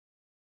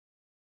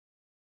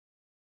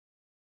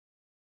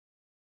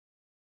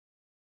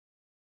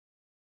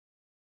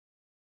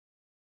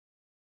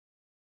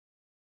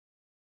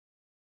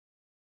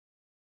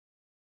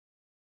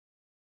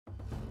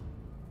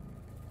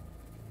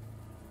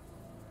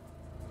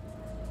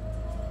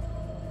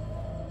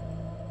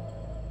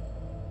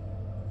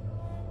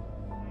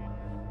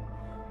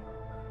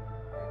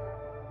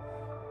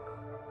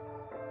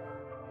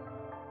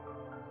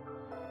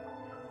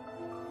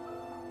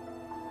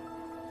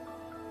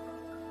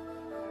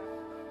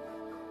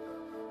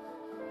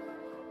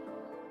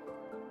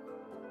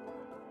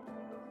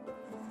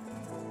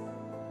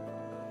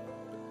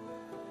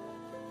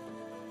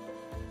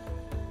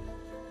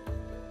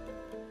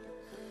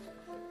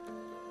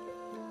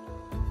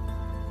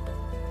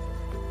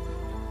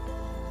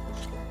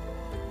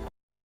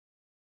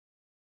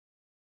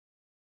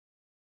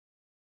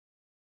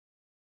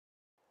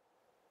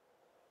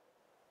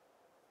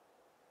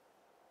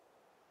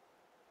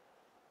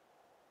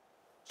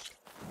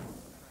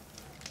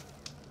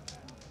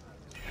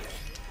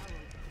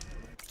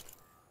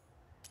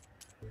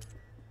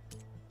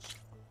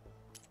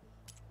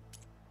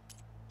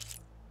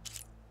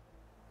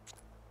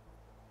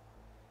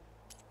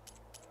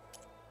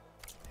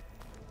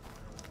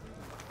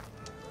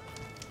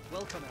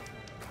Welcome, Outlander.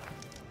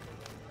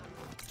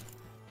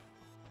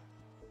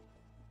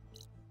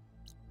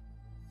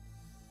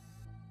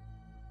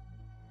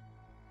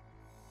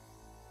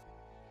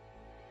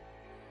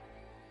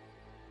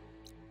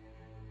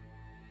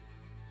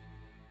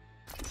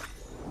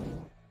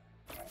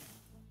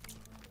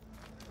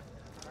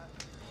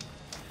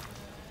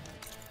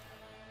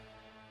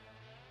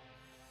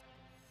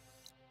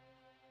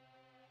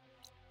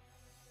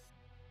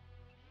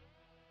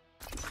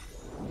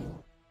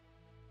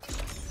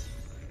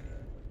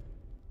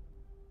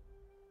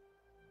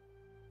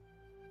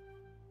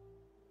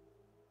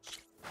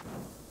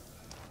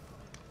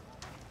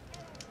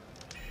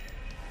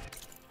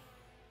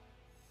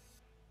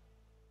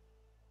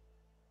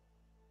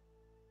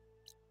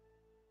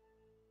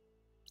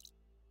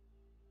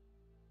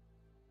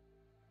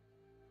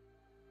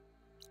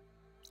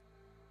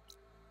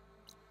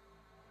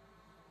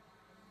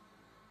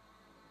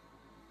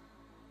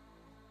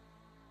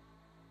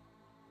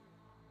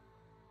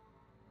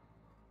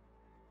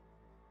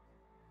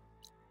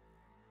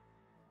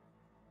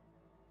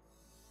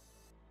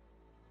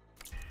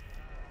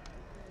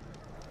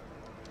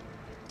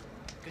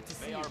 Good to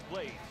see you. May our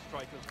blades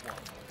strike as one.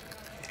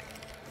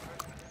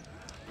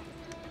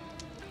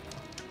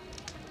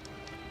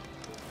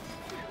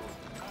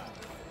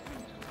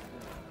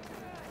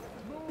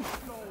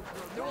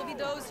 There will be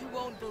those who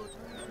won't believe.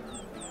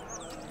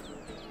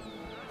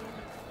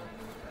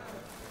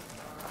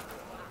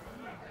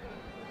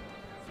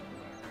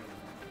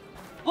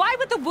 Why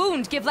would the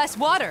wound give less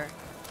water?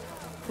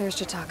 There's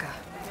Jataka.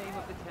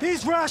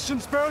 These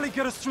rations barely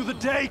get us through the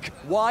dake!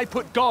 Why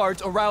put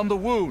guards around the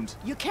wound?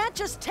 You can't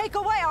just take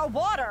away our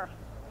water!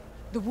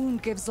 The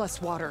wound gives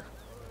less water.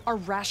 Our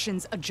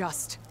rations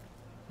adjust.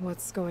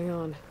 What's going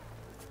on?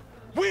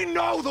 We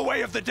know the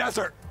way of the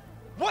desert!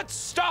 What's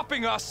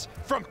stopping us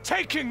from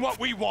taking what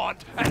we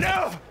want? And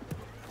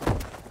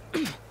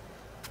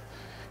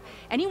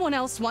Anyone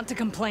else want to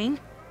complain?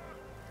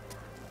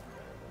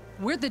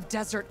 We're the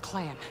Desert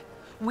Clan.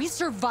 We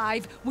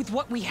survive with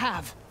what we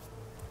have.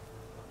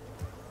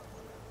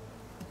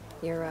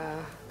 Your,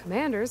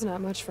 commander's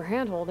not much for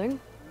hand-holding.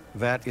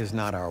 That is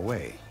not our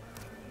way.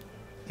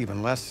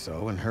 Even less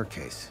so in her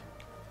case.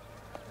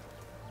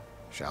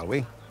 Shall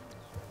we?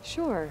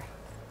 Sure.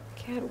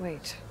 Can't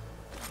wait.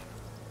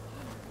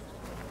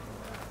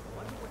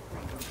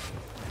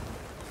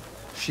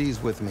 She's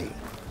with me.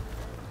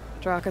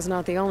 Draka's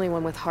not the only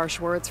one with harsh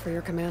words for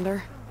your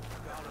commander.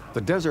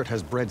 The desert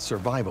has bred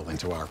survival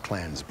into our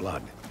clan's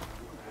blood.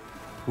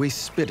 We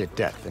spit at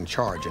death and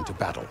charge into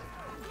battle.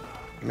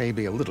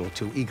 Maybe a little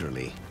too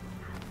eagerly.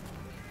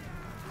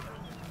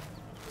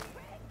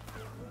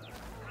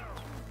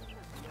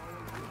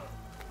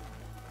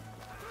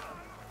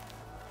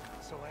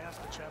 So I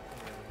asked the chaplain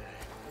the other day,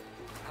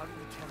 how do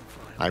you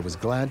camouflage? I was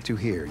glad to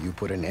hear you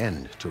put an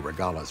end to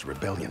Regala's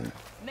rebellion.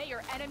 May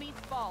your enemies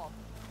fall.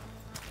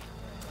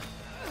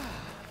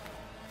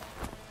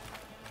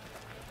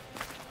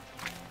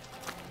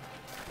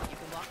 You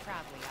can walk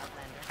proudly,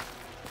 Outlander.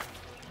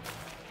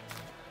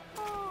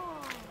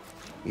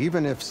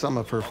 Even if some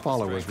of her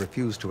followers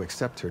refuse to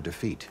accept her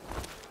defeat,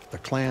 the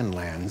clan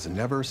lands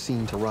never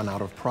seem to run out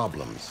of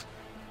problems.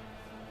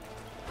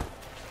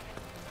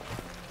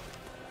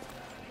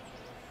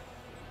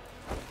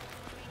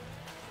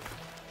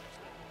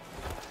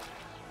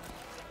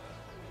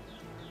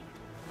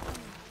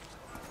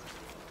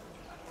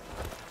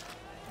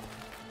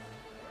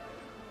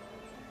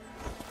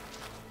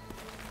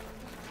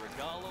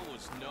 Regala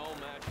was no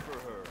match for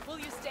her. Will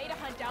you stay to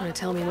hunt down? Wanna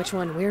tell me which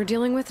one we're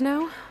dealing with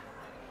now?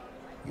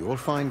 You'll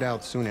find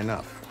out soon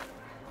enough.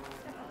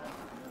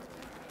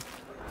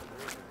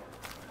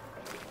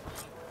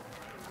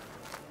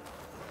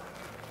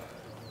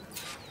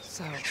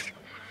 So...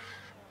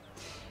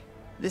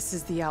 this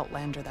is the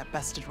Outlander that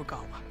bested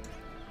Regala.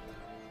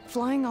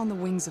 Flying on the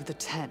wings of the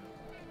Ten.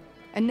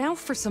 And now,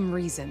 for some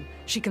reason,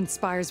 she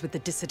conspires with the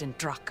dissident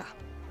Draka.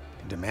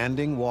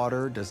 Demanding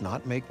water does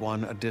not make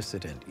one a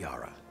dissident,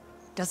 Yara.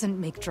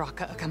 Doesn't make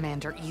Draka a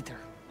commander either.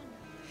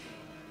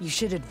 You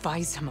should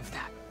advise him of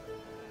that.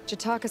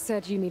 Jataka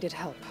said you needed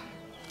help.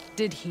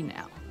 Did he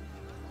now?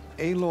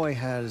 Aloy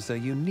has a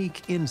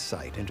unique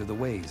insight into the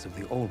ways of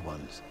the Old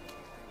Ones.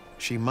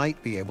 She might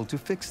be able to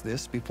fix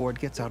this before it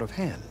gets out of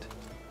hand.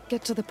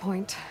 Get to the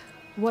point.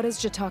 What is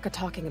Jataka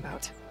talking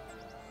about?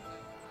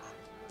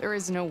 There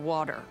is no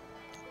water.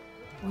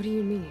 What do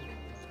you mean?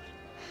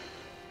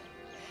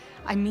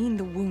 I mean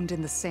the wound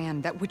in the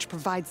sand, that which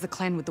provides the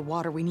clan with the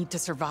water we need to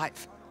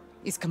survive,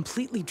 is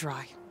completely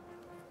dry.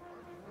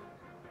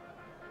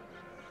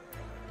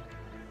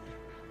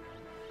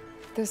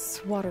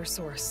 This water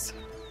source,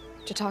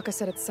 Jataka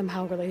said it's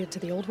somehow related to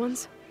the Old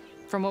Ones?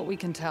 From what we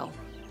can tell,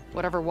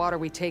 whatever water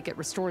we take, it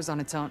restores on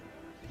its own,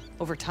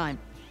 over time.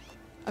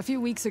 A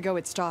few weeks ago,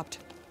 it stopped.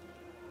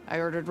 I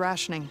ordered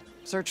rationing,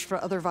 searched for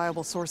other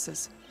viable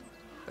sources.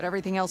 But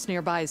everything else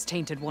nearby is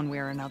tainted one way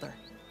or another.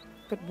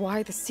 But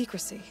why the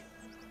secrecy?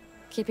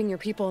 Keeping your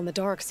people in the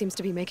dark seems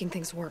to be making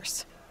things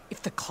worse.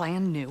 If the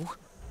clan knew,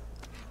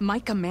 my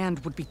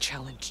command would be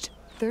challenged.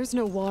 there's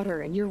no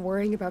water and you're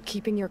worrying about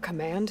keeping your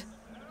command?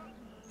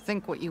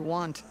 Think what you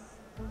want.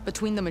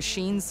 Between the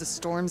machines, the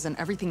storms, and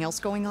everything else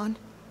going on,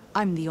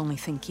 I'm the only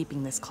thing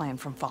keeping this clan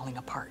from falling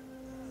apart.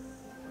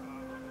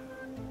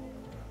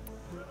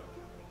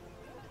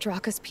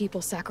 Draka's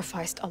people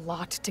sacrificed a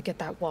lot to get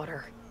that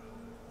water.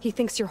 He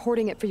thinks you're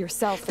hoarding it for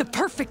yourself. The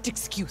perfect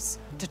excuse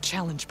to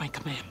challenge my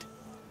command.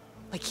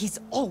 Like he's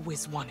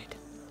always wanted.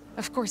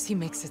 Of course he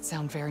makes it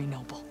sound very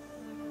noble.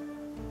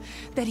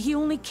 That he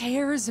only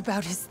cares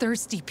about his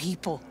thirsty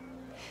people.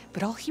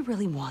 But all he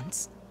really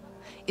wants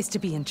is to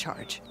be in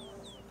charge.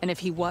 And if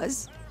he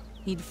was,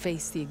 he'd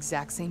face the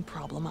exact same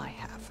problem I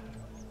have.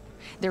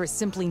 There is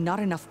simply not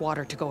enough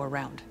water to go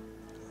around.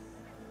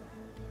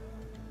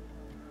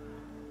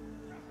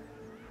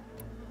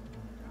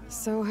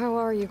 So how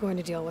are you going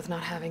to deal with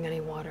not having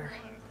any water?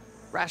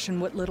 Ration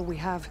what little we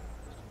have.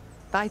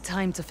 Buy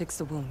time to fix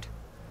the wound.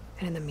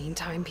 And in the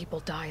meantime, people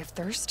die of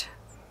thirst?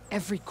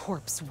 Every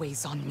corpse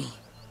weighs on me.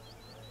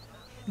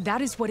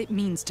 That is what it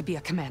means to be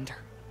a commander.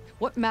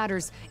 What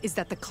matters is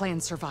that the clan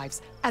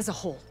survives, as a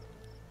whole.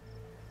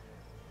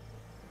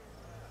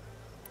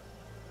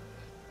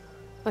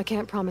 I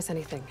can't promise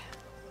anything.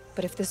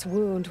 But if this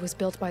wound was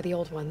built by the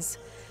old ones,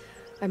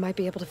 I might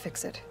be able to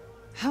fix it.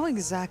 How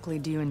exactly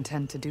do you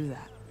intend to do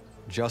that?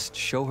 Just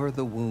show her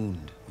the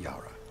wound,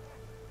 Yara.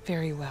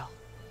 Very well.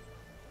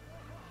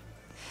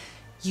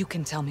 You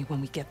can tell me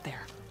when we get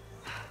there.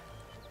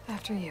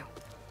 After you.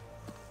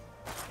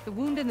 The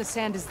wound in the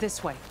sand is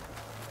this way.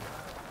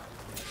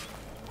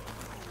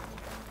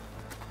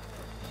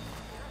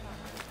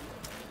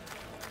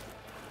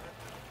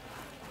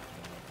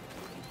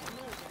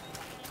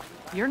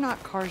 You're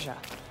not Karja.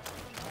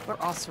 We're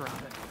Oseram.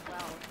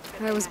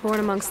 I was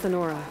born amongst the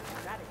Nora,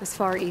 as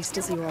far east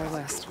as you are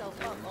west.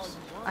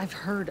 I've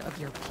heard of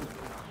your people.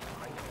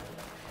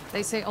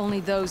 They say only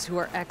those who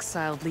are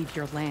exiled leave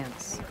your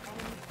lands.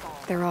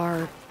 There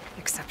are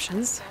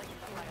exceptions.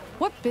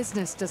 What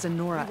business does a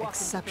Nora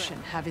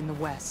exception have in the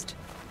West?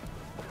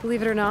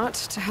 Believe it or not,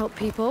 to help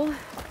people,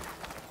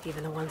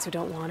 even the ones who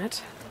don't want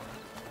it.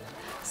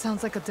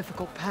 Sounds like a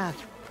difficult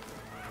path.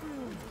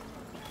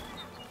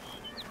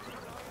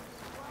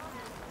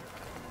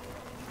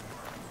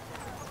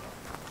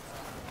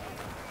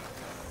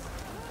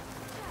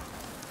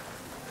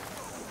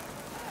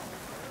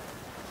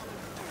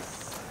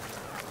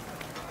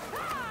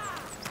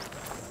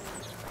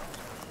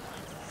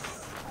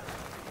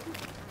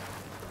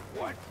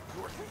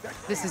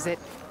 This is it.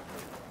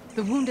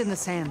 The wound in the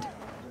sand.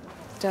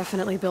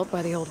 Definitely built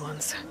by the old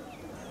ones.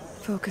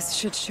 Focus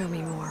should show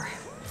me more.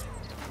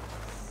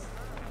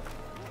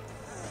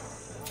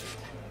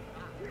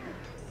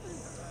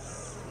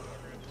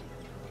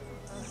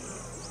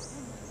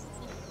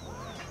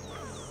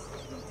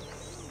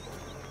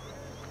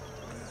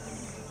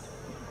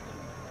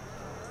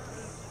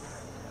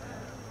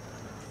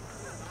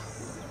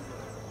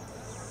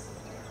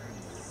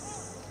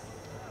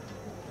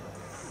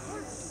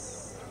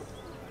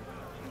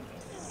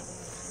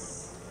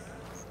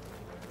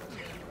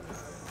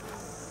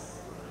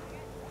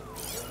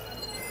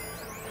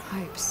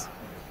 Pipes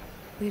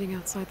leading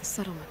outside the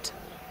settlement.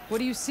 What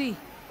do you see?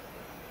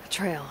 A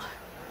trail.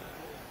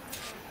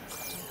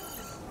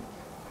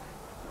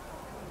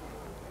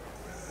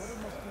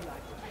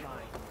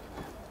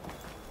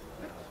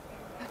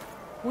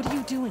 What are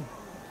you doing?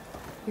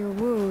 Your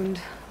wound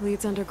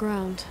leads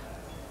underground.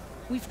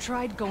 We've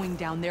tried going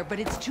down there, but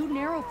it's too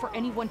narrow for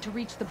anyone to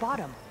reach the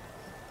bottom.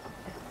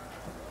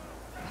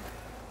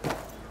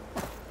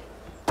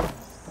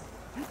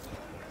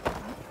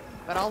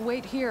 But I'll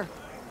wait here.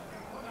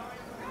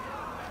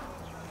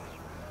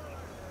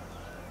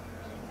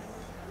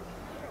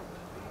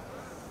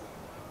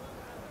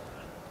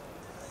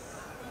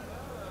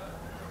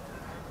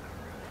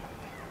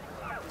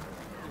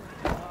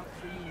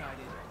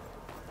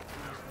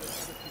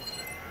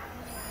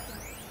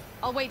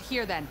 I'll wait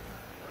here then.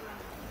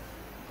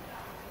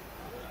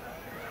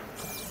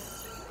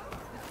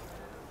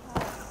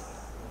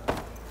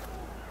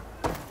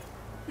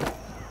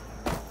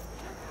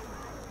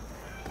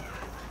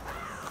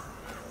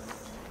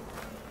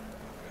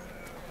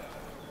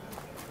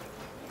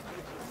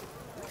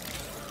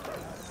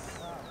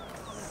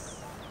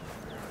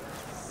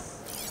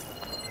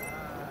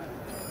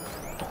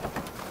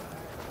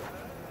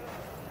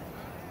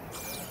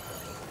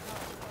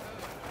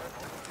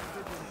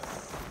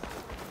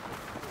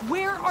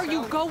 Where are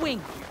you going?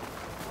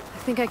 I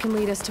think I can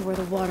lead us to where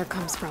the water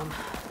comes from.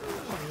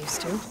 I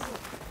used to.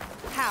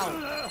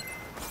 How?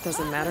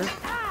 Doesn't matter.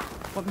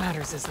 What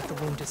matters is that the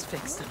wound is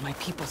fixed and my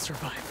people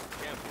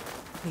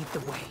survive. Lead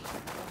the way.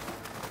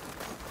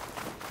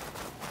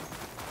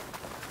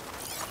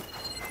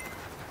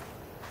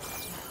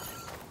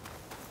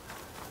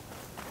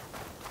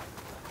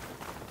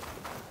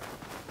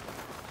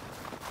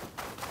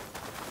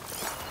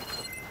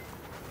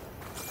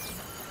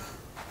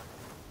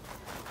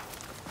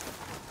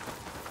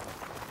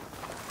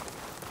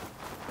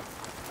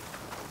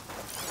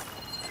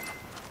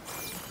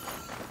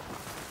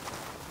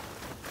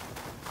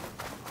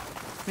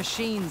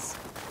 Machines.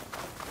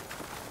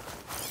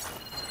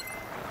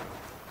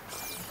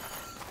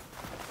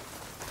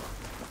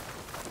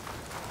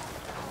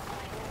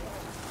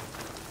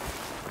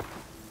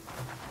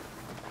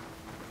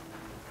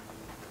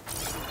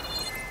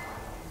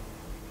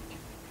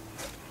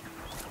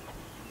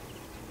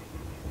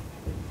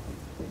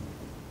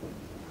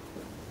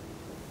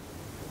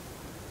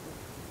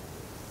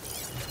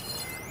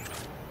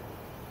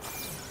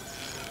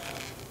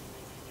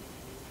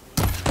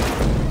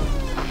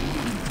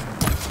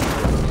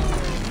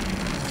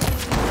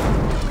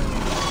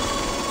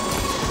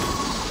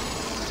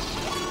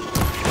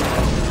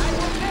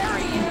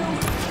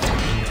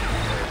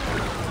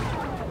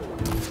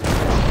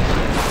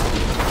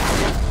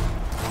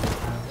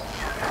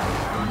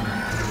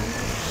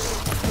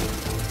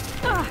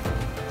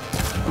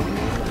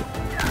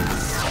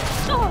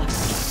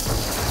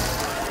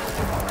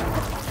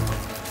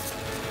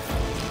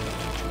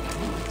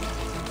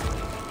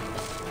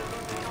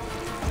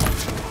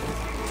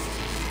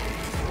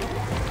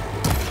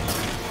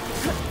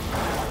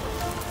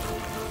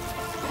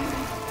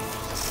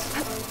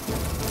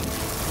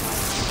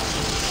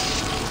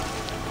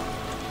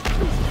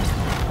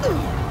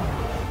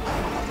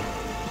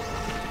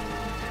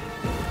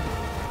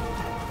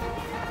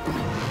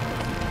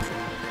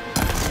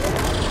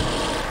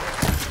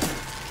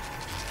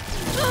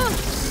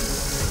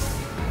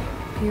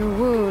 Your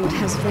wound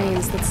has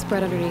veins that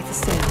spread underneath the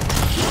sand.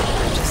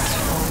 Just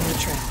follow your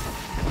trail.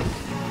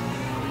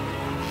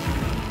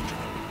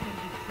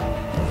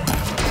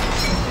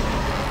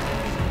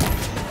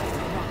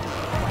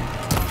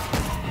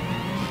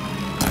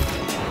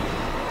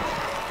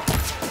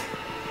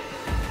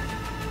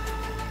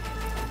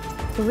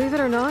 Believe it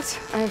or not,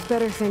 I have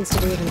better things to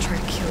do than try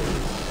to kill you.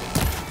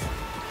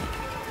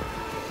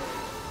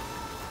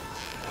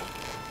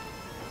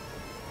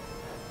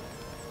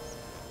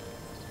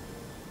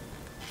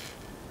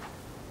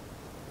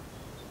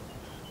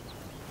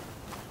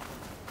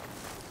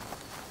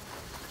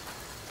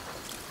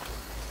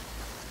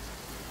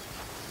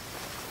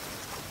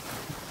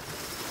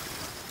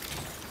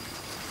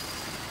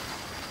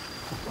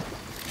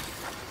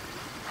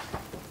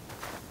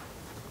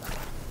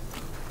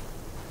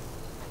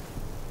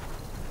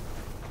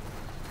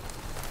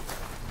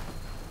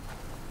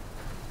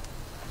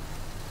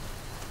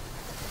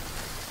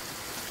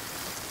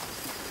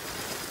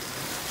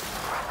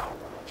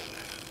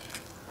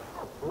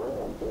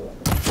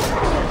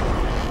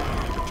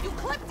 You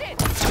clipped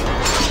it!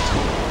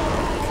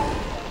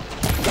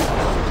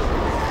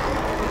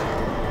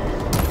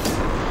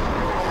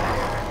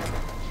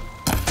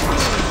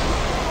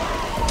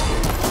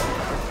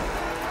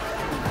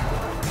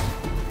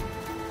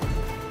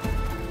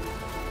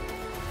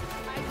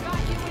 I got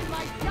you in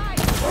my sight!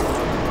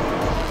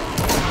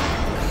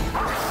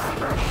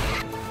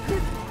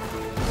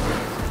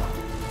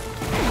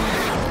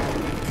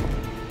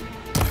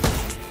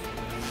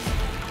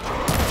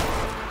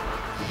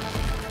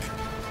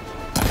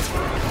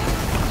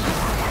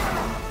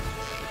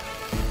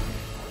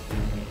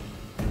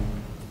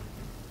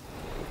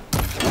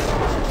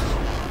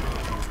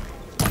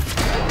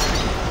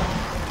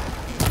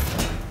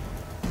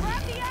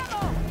 Grab the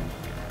ammo!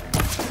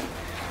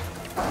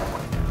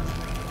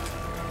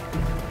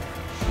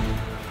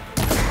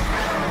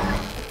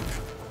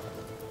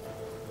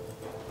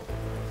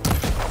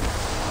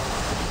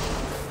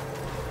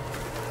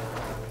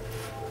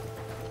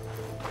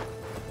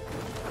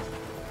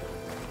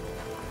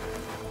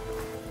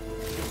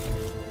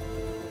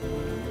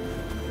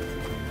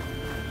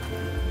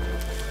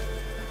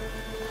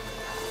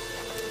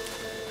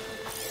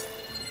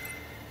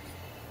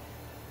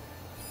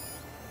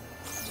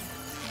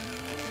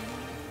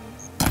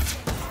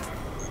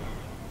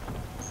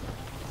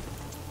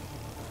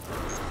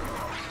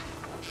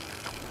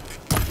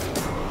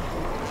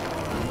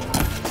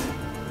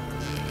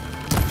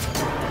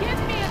 Give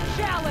me a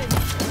challenge!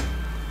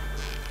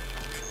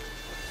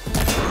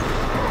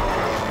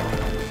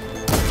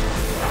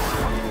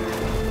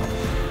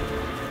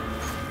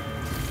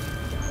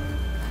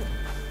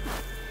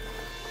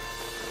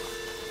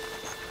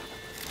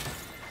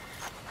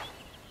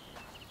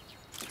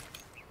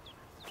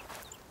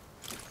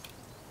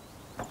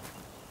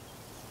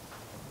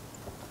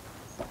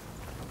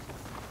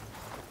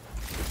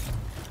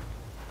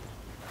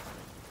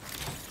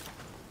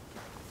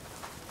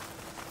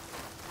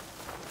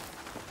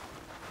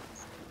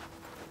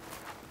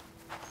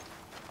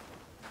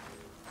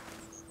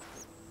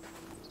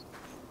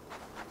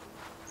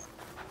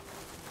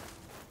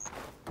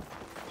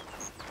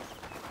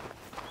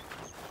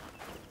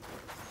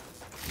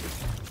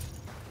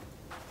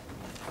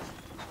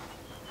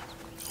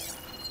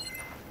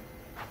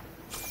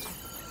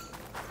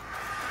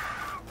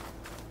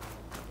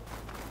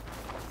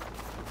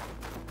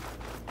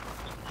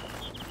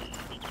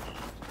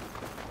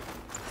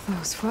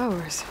 Those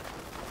flowers.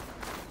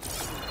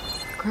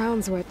 The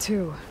ground's wet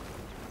too.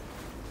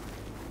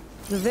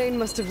 The vein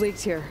must have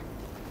leaked here.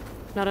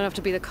 Not enough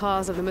to be the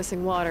cause of the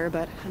missing water,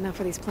 but enough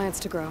for these plants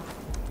to grow.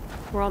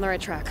 We're on the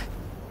right track.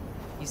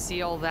 You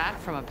see all that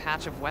from a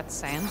patch of wet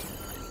sand?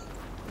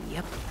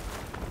 Yep.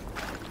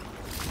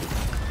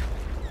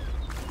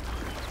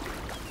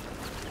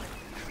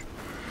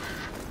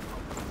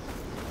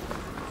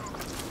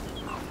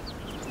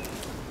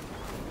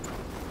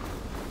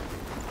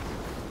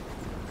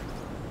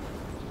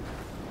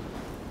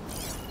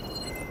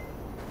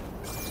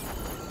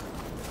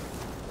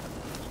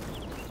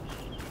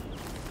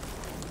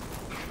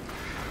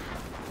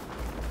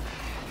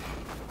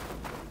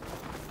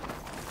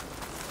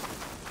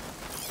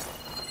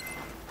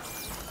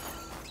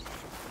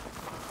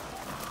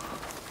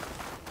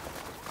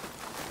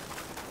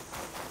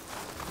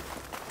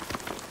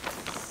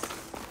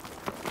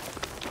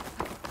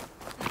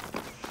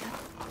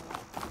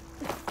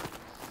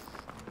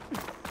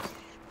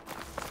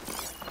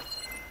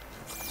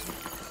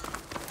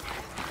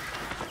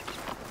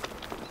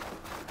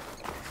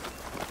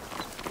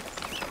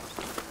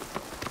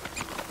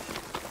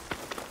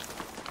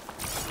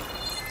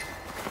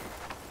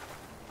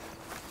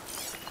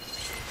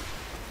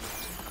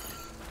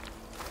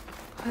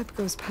 Pipe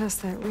goes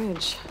past that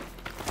ridge.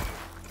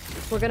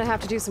 We're gonna have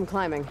to do some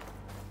climbing.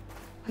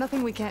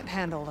 Nothing we can't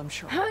handle, I'm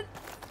sure.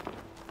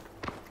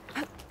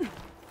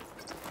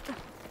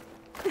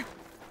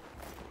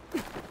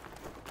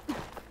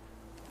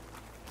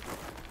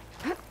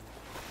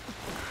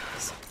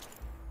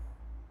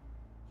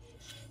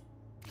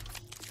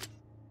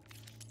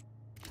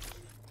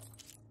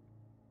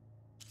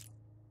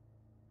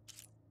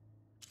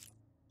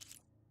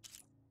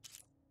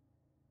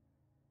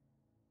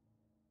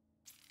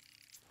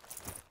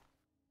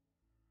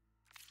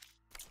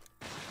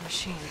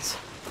 machines.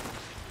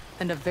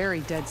 And a very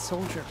dead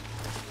soldier.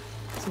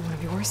 Is it one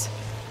of yours?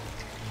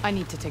 I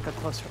need to take a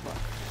closer look.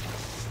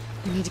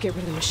 We need to get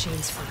rid of the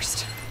machines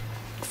first.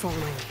 Follow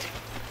my lead.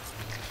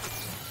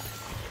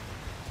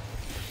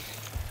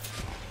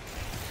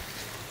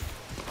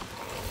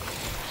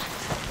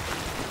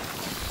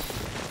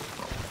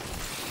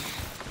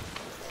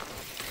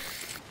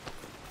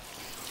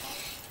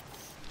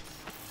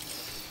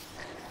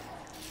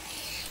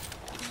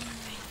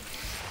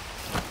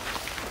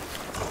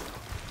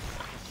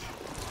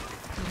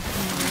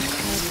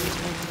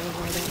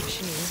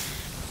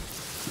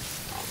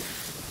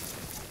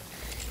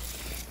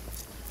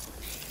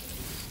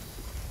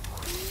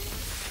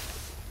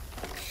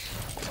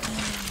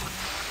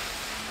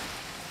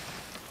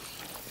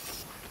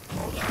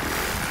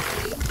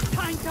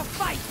 Time to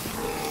fight!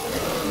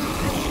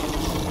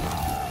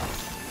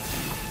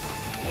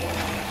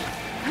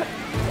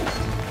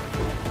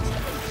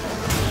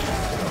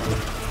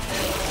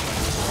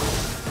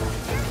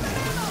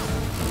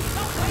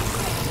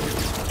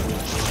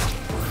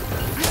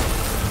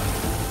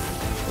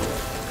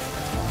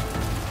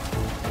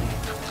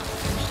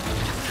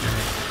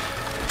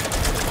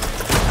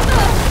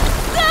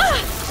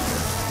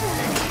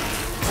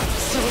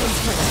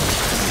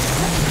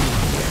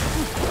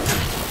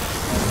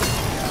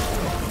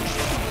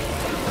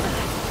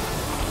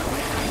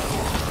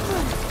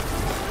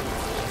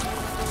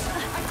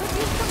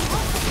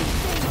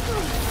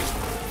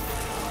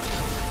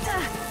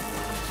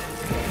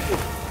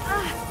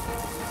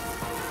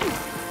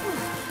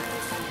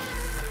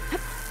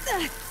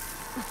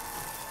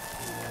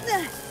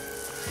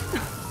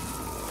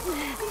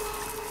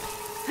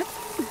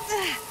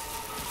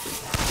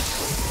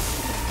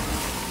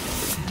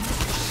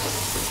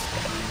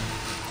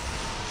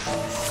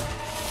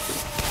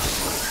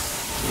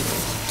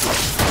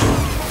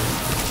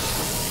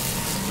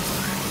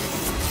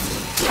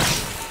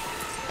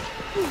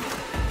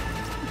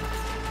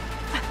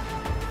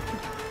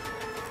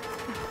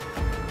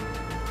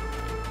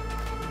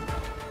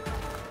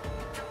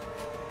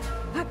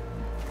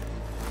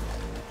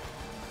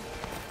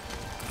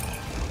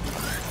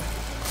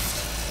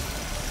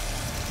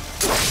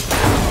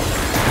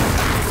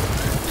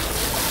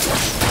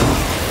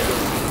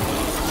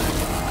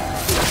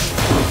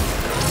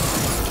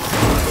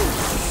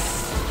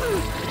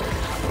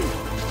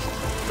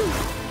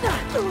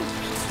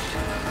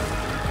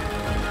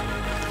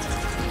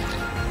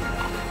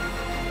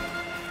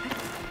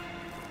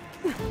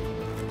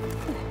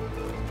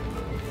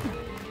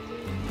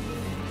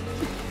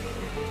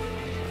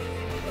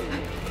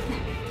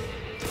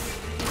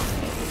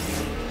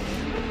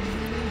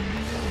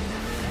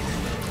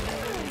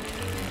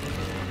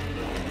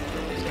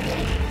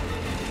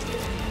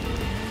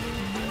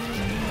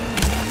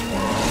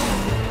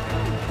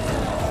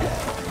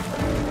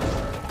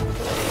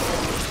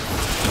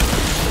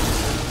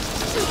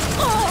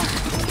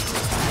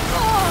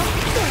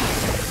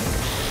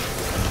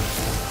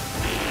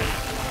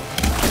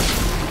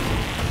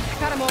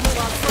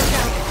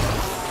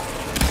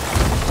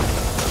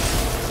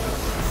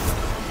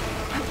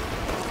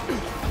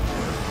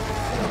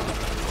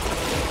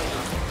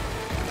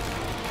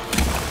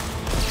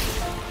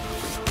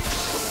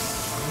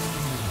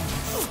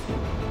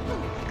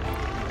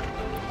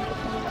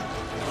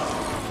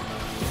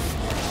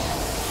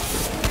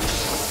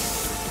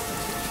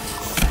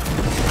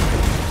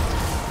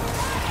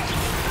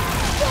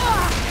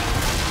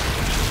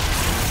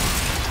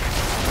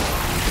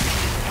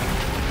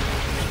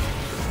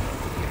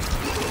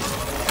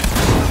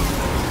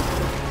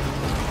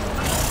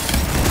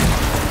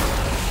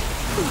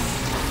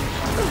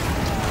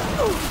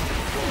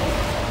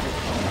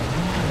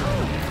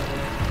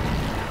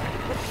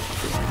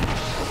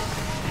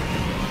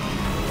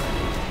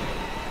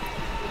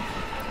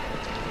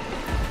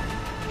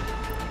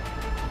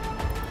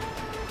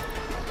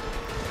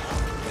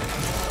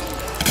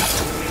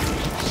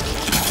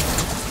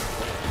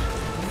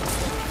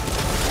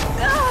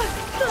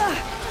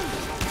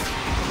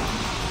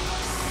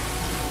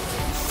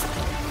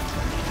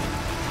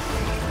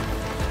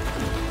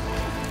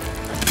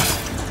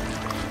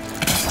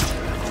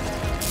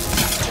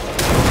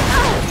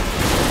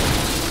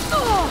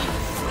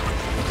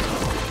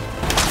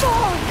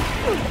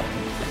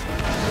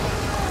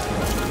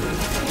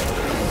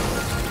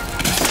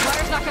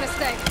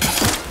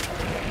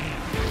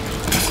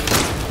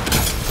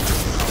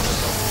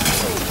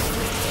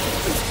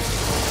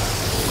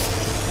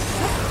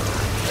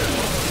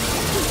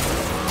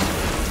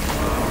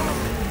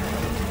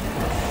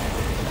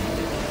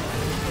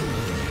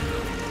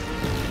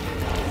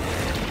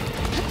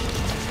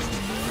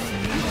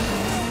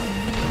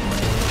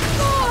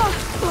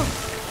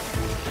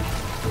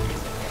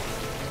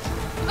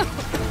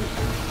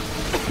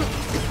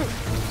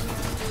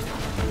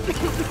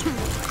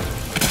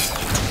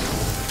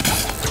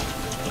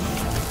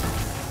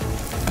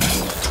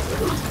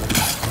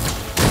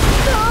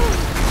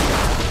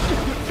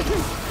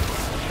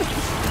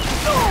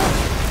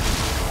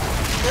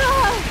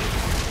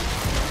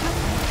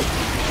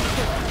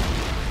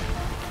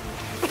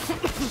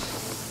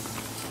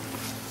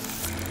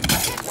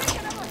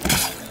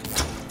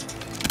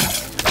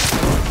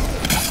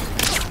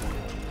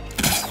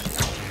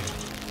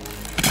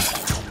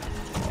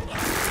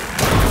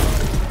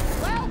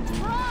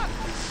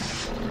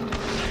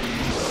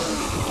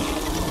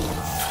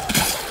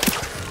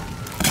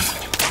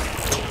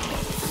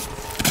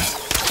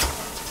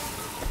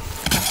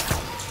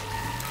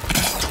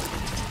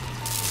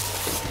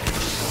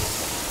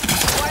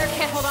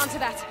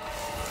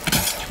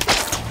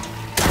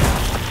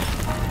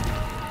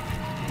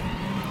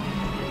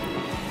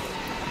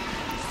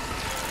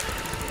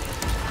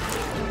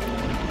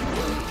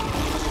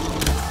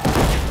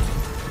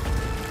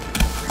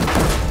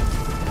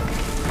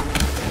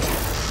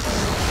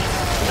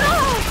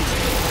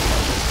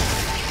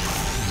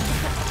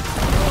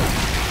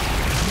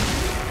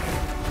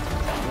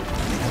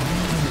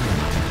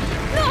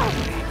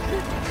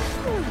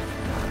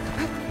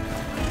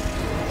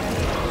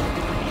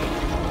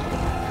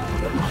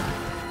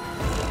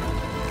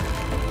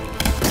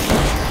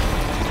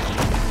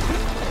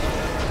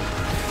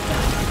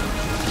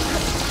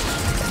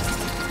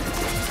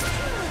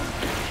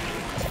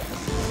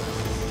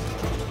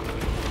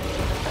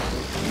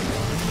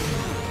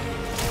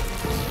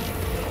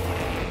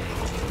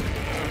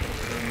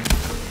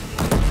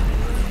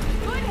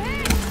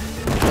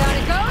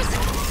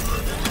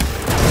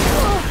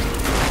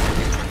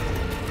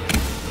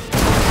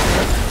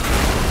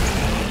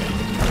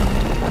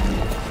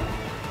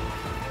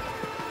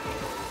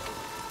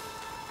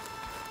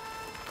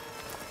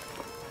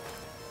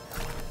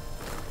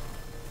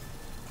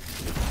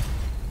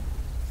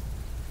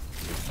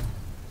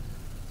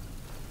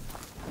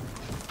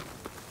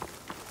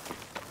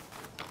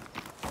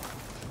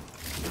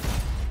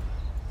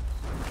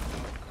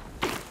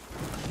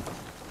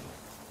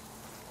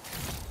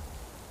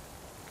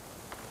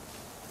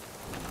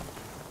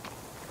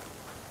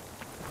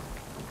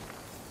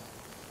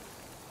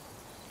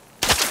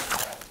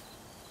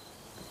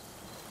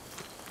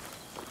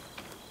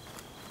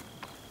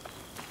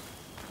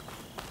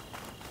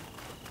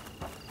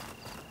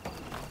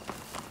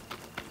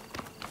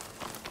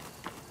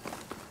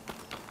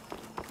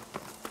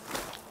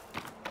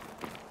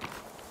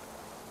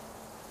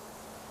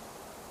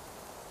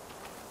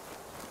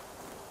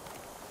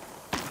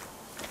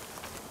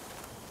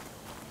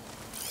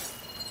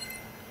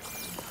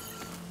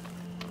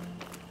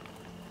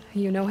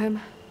 You know him?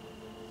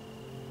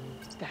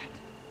 That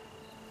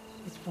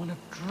is one of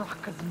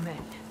Draka's men.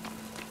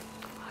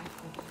 I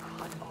will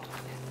cut off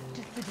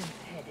this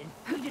dissident's head and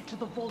feed it to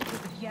the vultures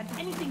if he had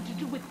anything to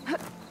do with...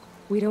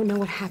 We don't know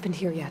what happened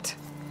here yet.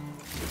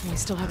 We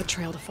still have a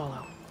trail to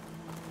follow.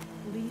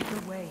 Lead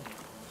the way.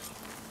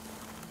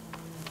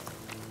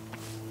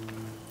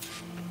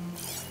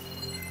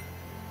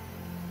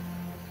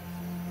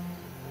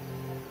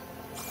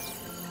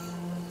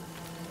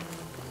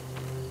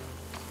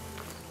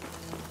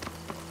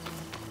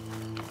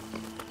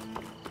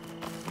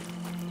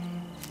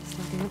 There's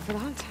nothing up for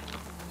that.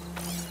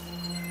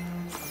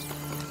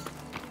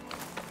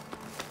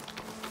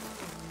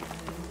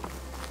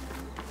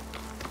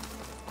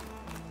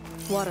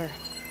 Water.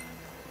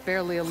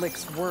 Barely a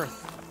lick's worth.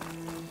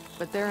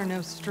 But there are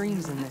no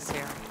streams in this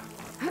area.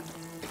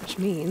 Which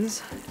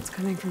means it's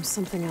coming from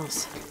something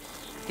else.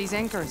 These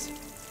anchors.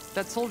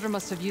 That soldier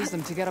must have used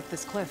them to get up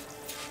this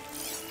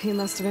cliff. He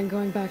must have been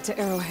going back to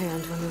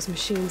Arrowhand when those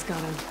machines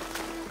got him.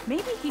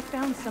 Maybe he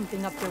found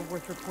something up there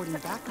worth reporting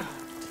back on.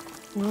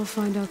 We'll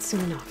find out soon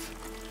enough.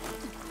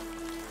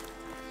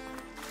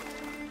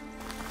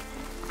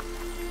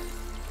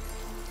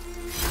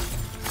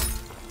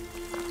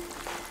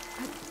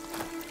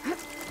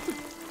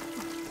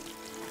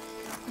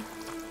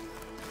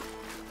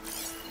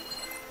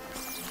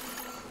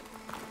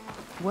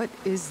 What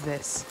is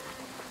this?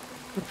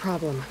 The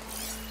problem.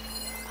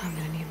 I'm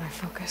gonna need my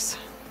focus.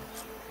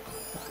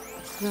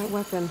 That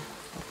weapon.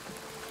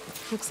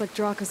 Looks like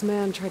Draka's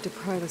man tried to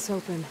pry this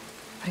open,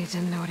 but he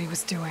didn't know what he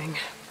was doing.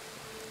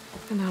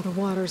 And now the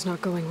water's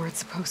not going where it's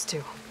supposed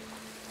to.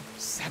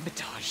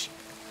 Sabotage.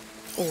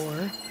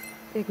 Or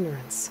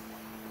ignorance.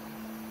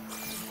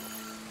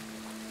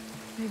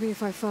 Maybe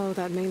if I follow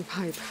that main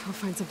pipe, I'll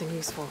find something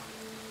useful.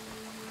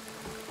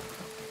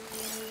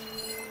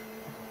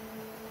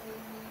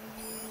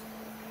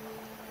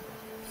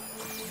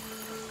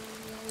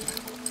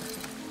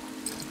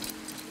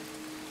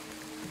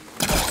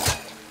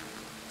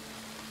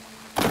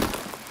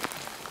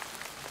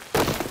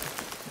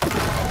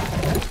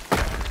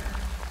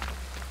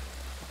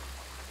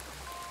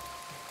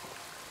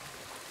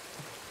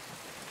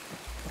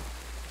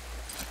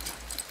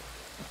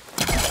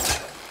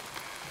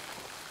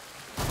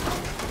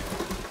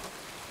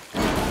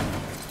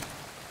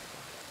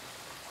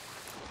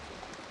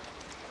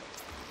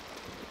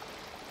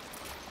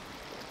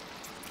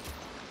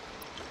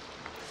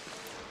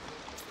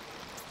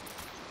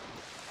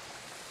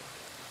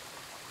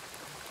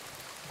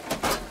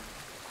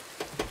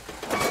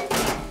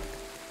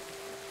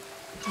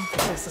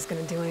 This is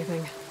gonna do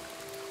anything.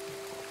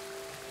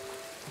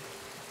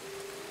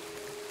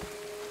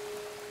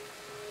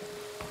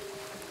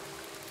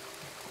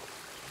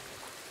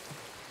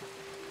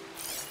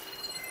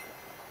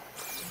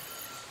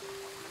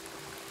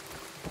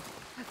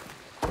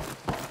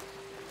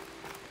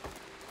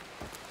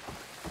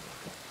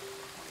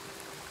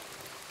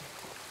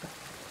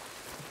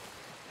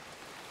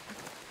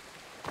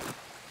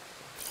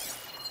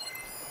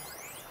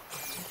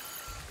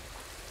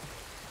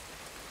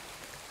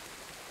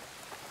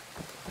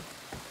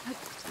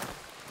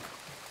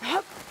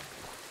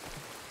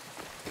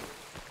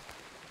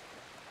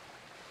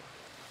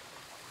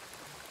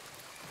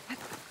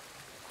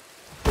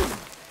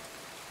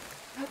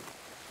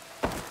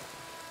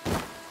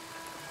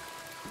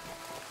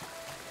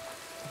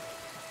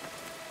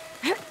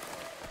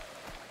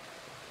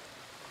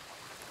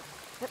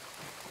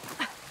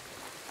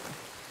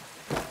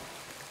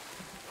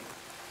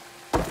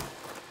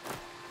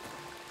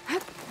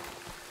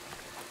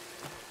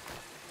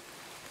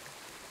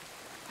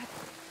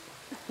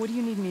 What do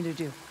you need me to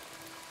do?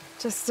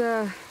 Just,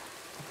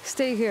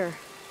 stay here.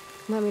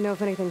 Let me know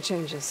if anything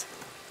changes.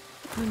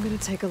 I'm gonna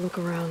take a look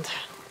around.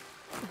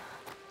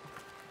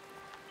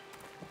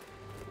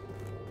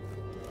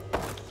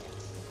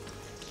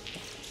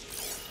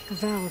 A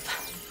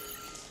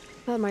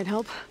valve. That might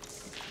help.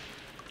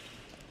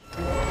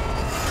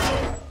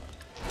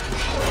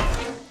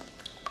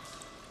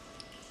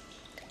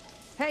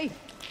 Hey!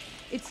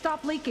 It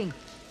stopped leaking.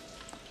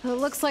 It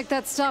looks like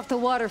that stopped the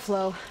water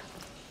flow.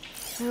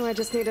 Now I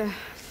just need to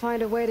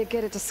find a way to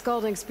get it to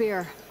Scalding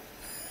Spear.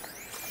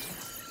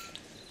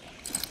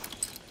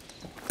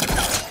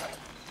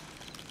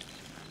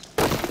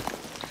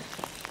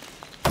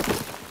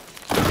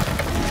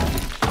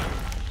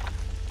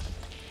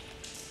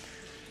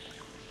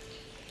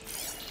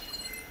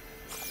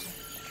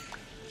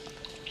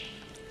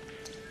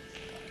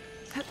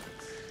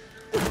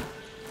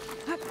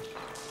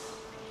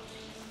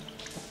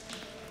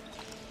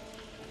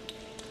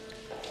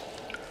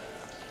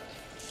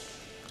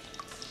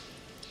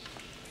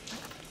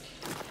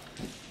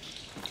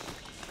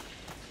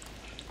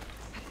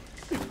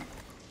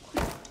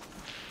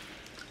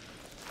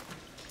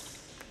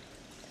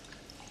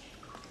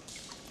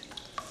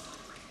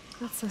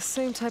 That's the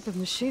same type of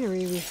machinery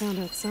we found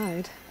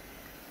outside.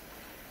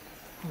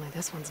 Only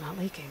this one's not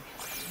leaking.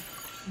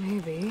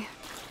 Maybe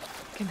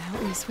it can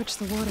help me switch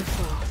the water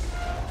flow.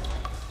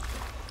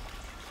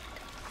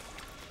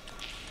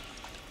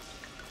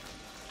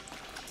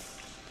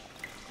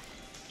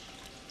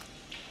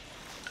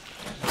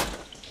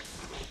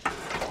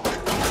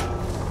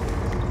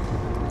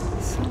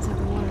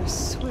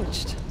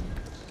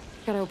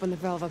 Gotta open the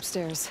valve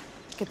upstairs.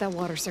 Get that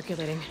water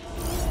circulating.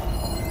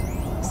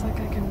 Looks like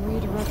I can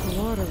redirect the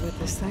water with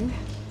this thing.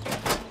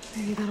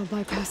 Maybe that'll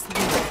bypass the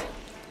leak.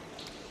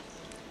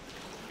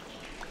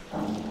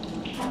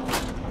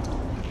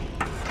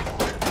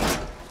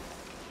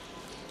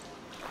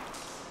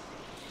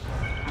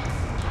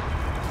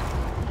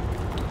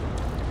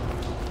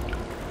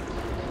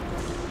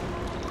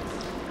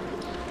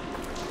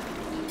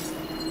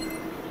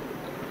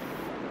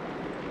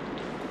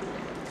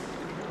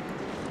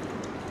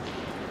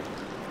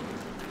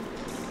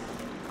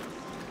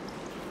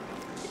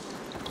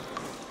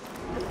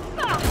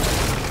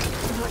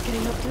 Not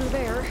getting up through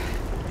there.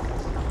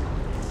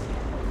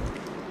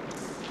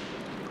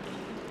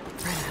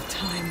 Ran out of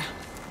time.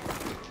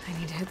 I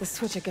need to hit the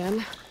switch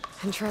again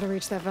and try to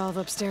reach that valve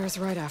upstairs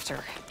right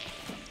after.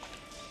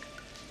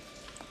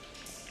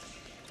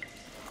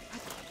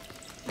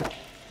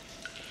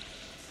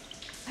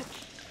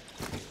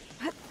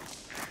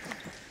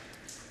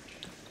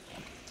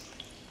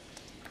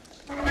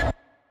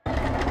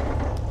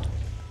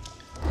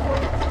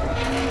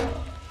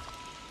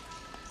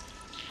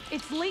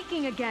 It's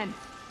leaking again.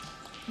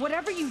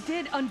 Whatever you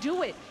did,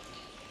 undo it.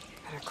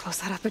 Better close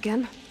that up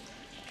again.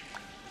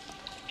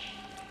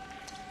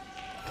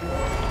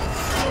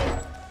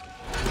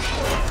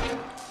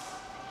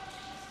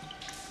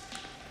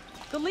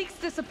 The leak's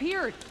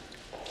disappeared.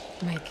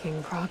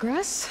 Making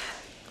progress.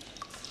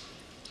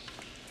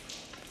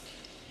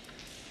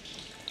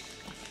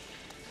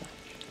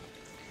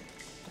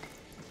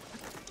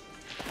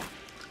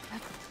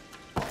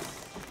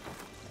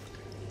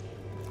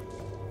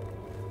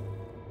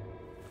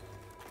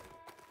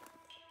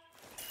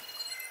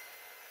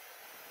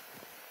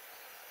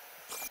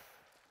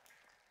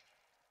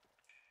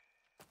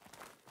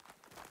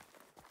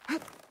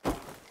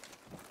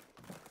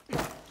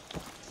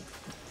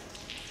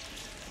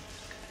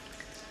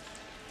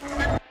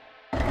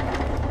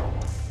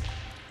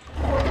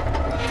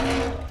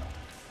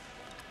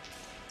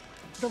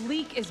 The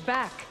leak is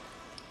back.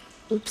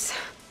 Oops.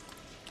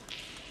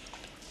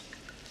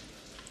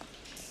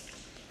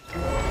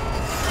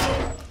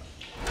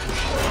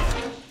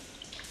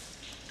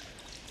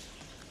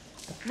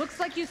 Looks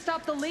like you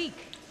stopped the leak.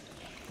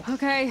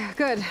 Okay,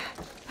 good.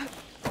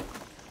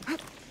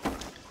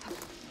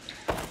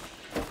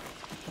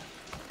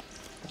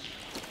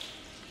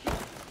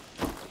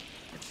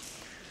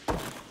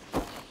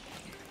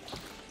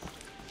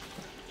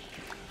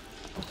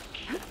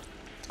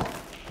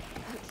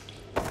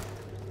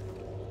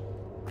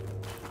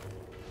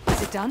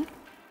 Is it done?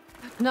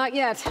 Not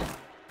yet.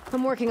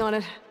 I'm working on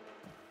it.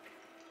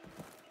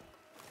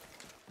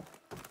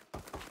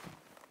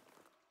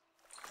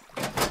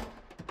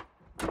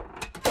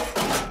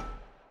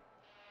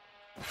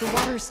 The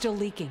water's still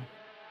leaking.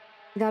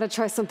 Gotta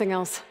try something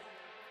else.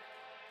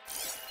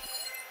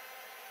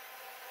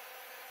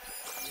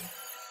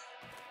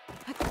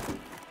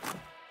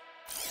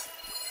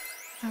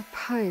 A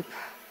pipe.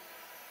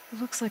 It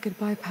looks like it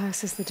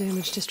bypasses the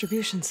damaged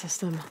distribution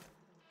system.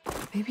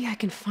 Maybe I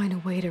can find a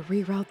way to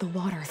reroute the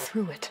water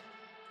through it.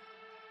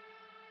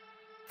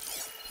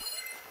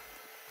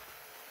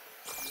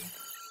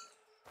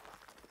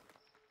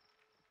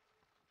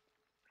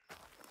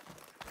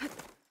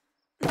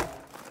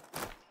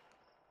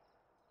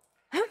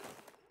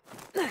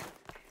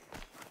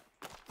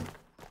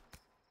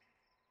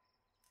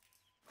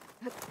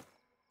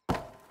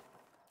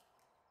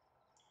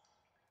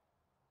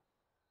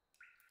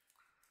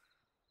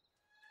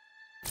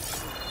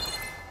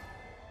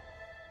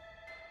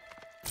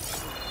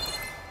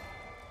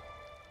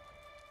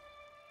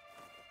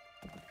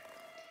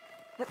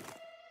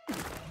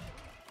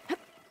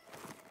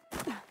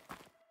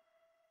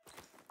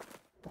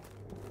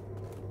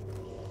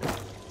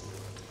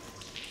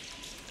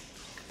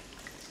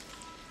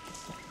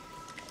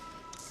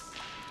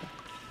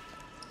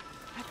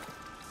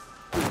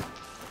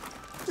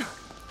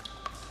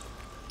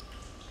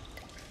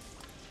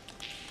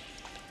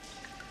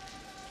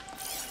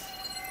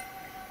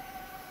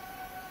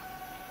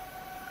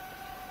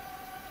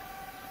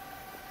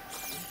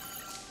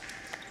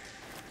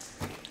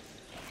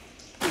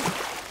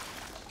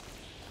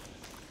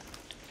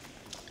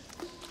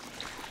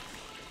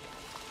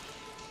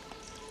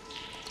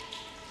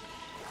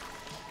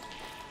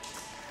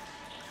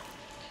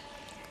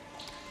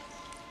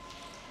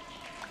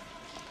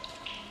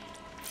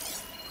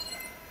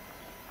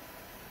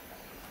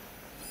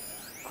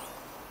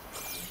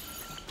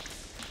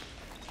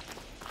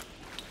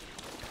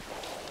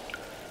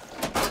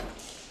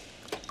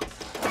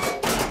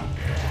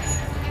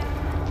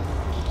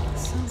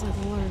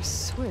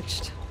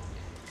 Switched.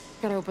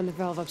 Gotta open the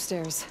valve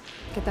upstairs.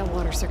 Get that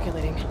water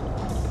circulating.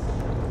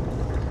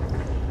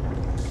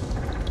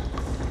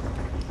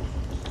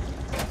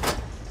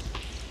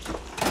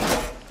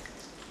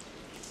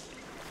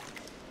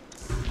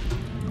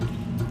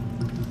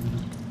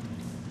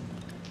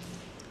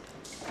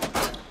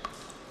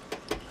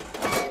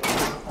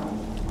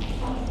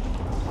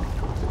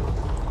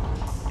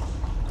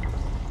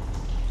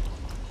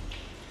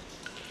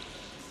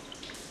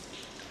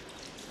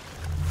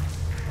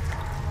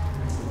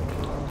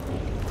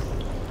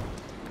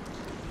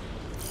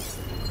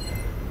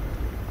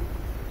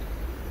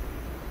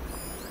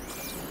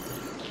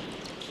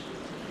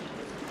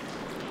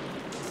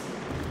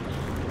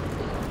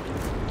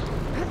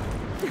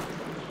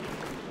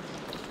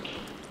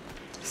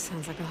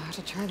 Sounds like I'll have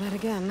to try that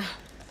again.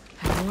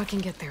 I know I can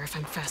get there if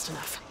I'm fast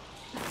enough.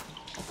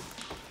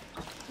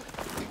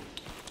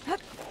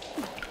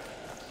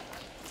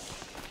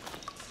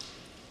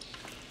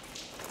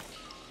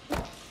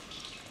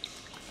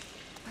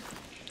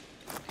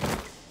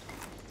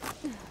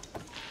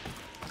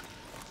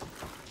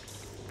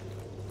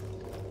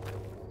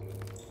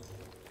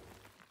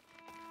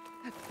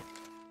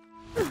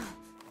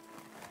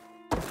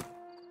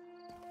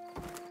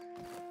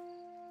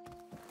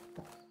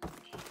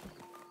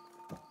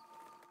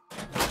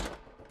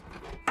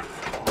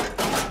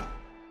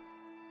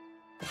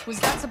 Was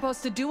that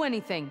supposed to do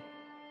anything?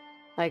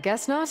 I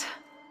guess not.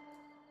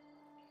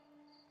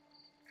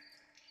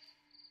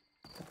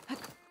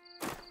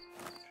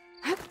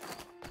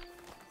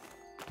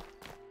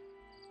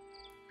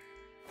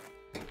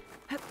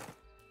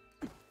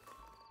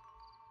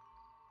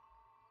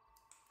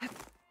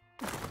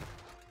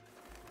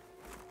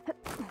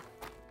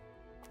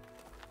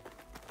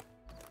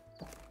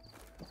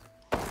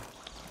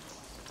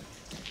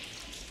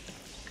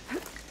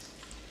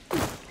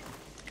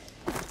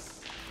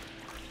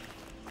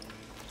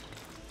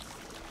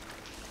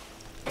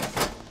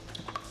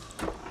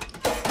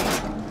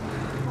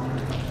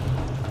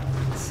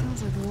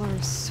 Sounds like the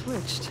water's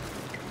switched.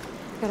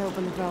 Gotta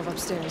open the valve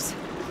upstairs.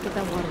 Get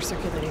that water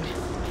circulating.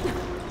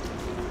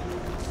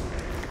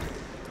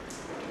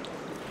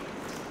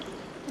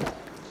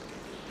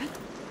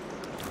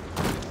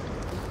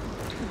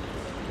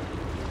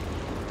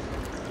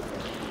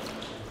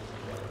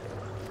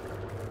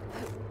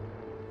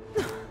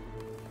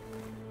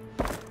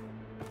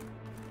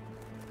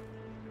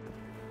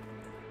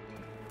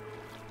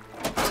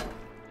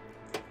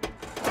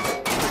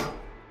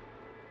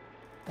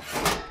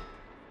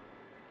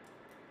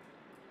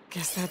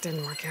 Guess that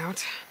didn't work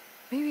out.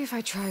 Maybe if I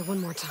try one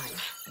more time.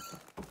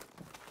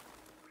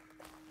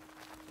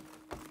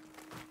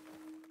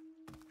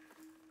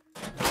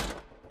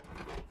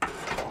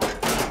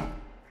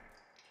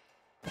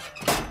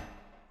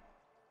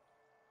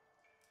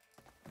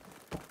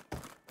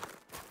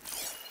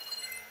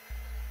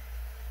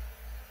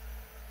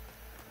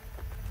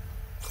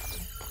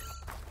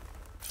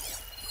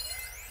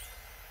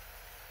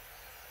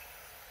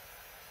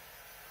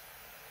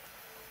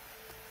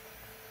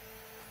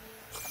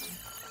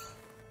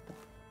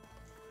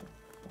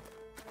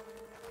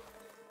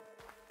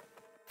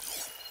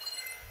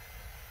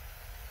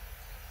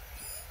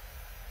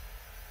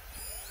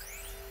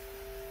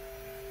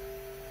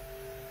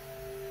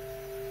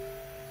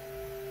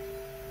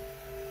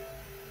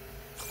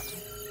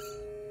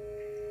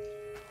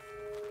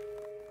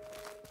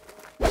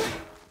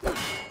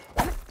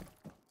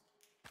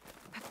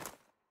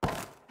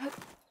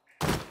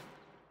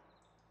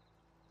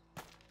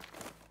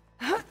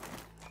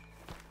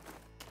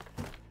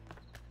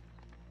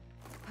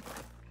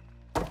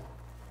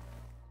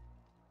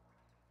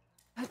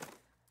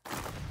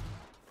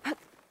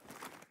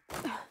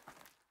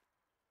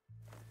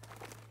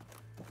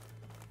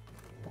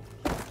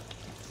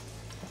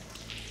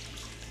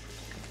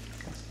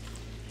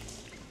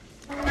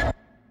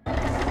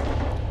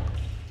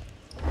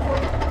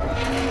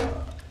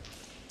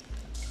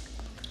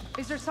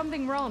 Is there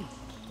something wrong?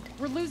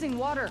 We're losing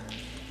water.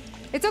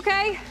 It's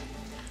okay.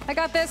 I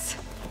got this.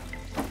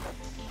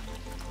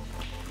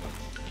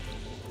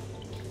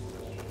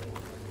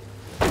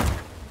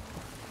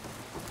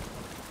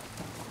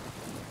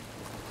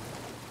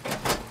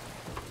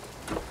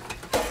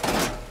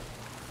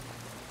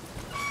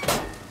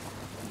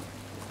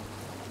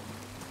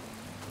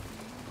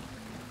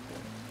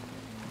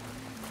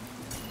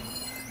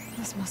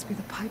 This must be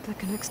the pipe that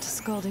connects to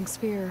Scalding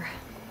Spear.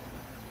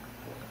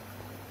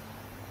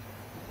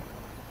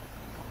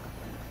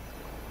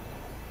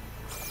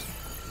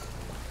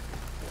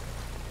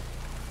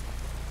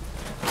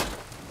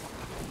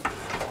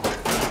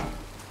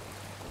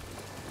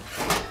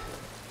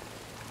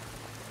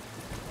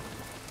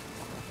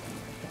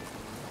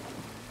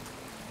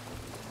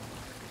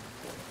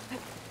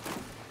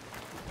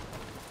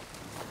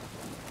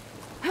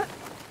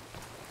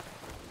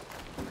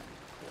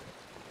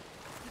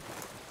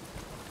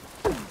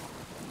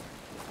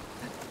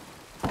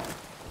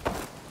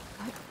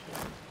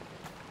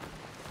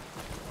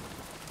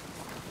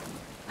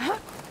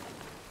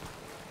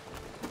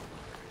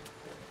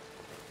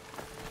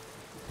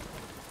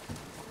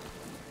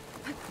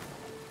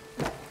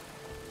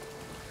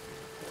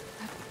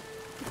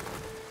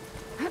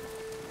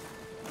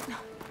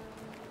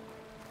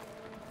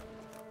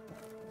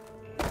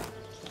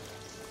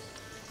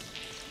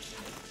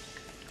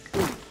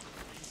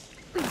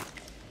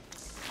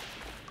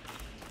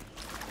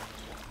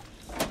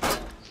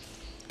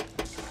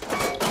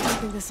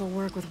 I think this'll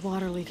work with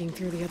water leaking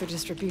through the other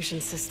distribution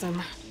system.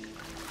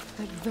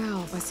 That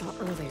valve I saw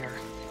earlier.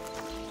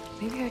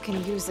 Maybe I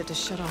can use it to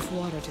shut off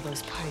water to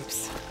those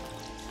pipes.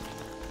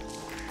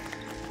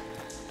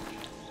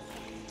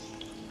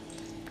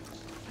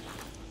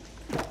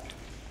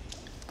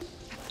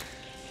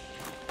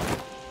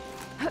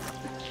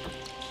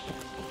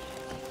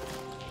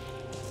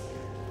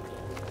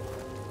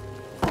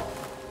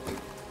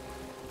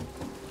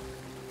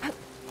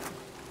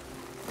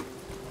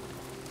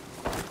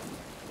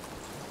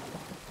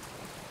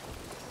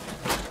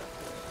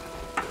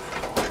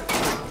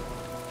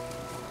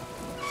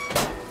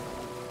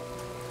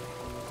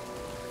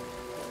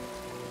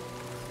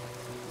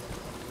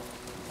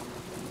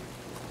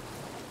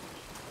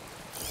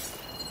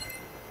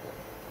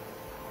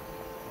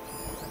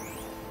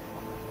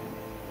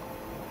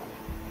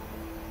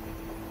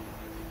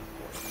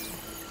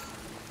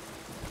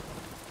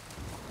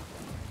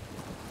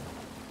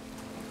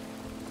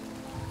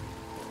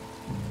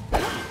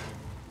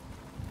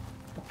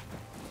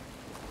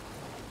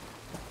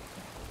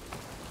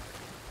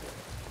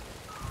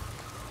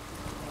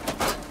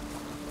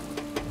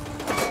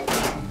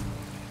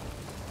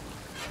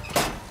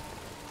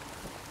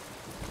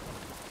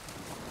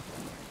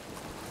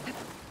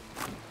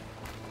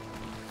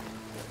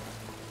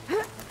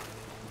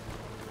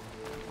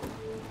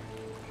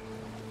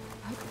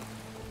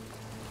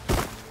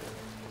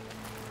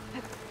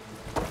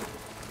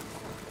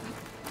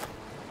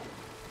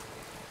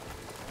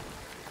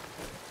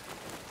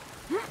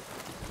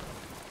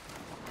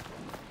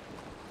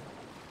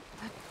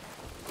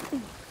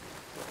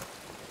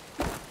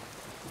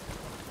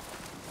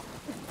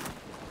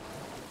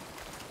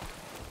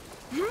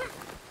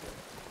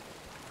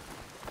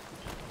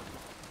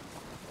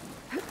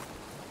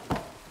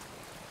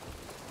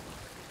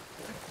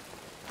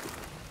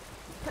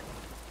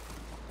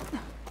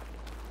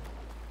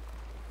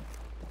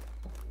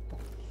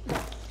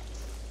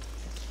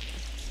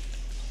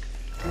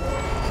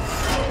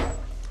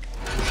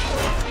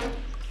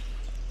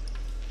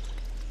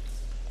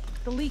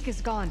 The leak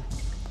is gone.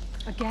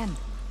 Again.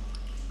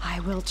 I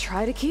will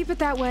try to keep it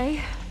that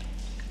way.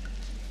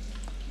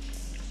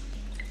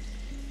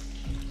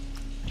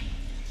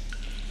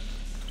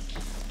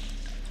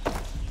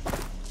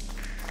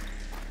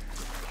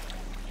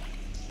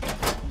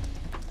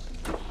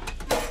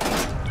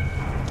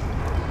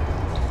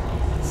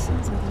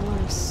 Sounds like the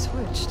water's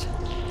switched.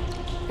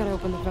 Gotta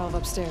open the valve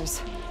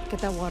upstairs. Get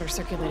that water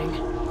circulating.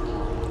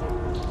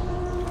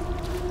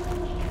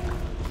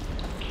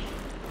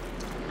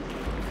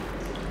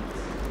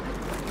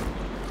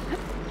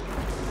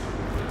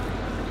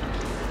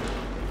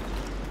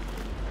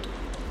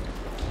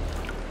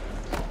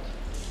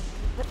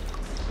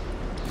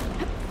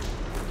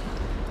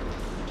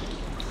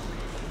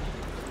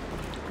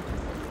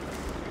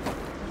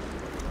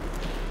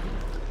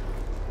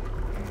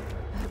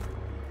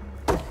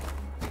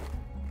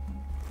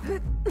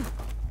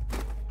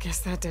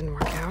 Guess that didn't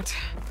work out.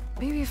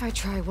 Maybe if I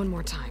try one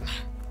more time.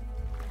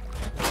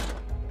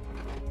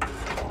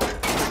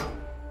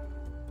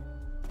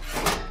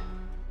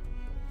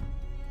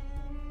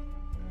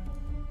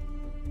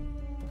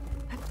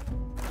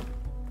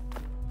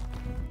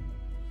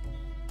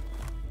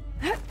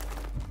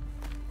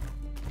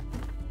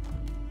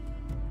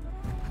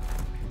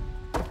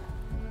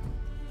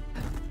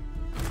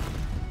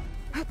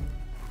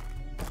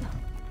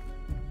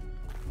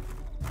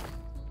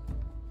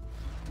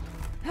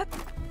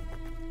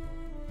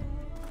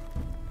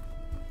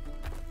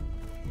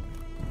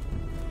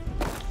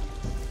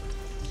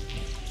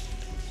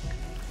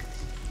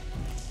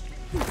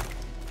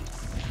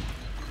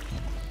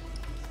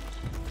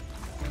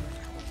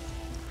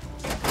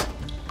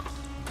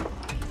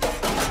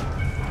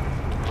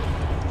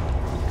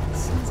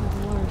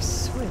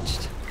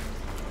 Switched.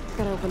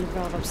 Gotta open the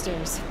valve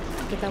upstairs.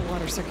 Get that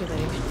water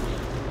circulating.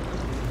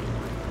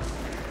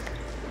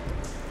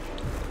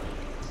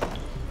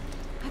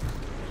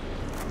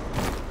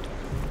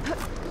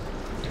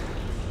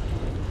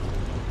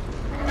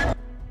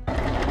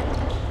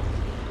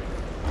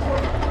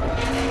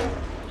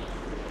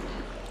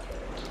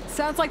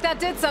 Sounds like that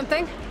did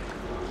something.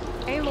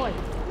 Aloy,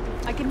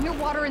 I can hear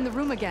water in the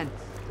room again.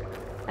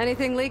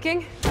 Anything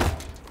leaking?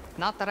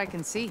 Not that I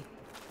can see.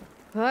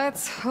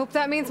 Let's hope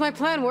that means my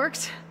plan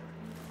worked.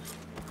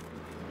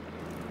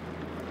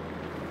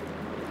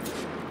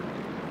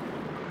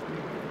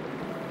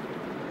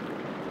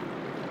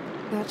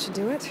 That should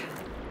do it.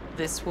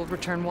 This will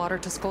return water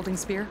to Scolding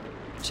Spear?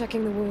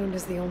 Checking the wound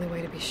is the only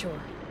way to be sure.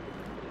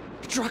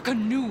 Draka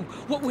knew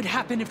what would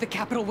happen if the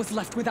capital was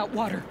left without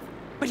water.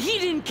 But he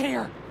didn't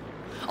care!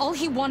 All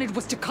he wanted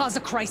was to cause a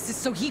crisis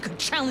so he could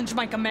challenge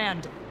my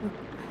command.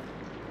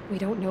 We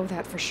don't know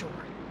that for sure.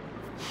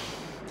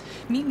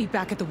 Meet me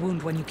back at the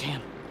wound when you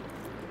can.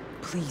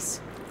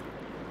 Please.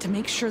 To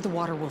make sure the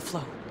water will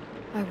flow.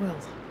 I will.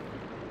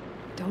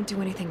 Don't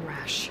do anything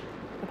rash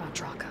about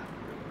Draka.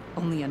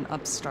 Only an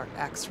upstart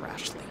acts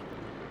rashly.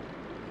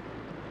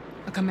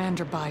 A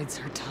commander bides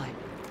her time.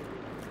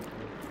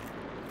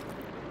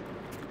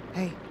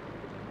 Hey.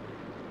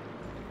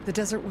 The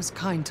desert was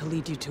kind to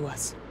lead you to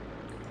us.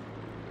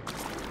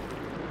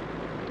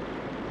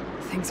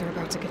 Things are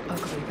about to get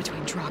ugly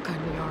between Draka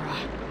and Miara.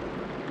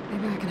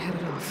 Maybe I can head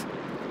it off.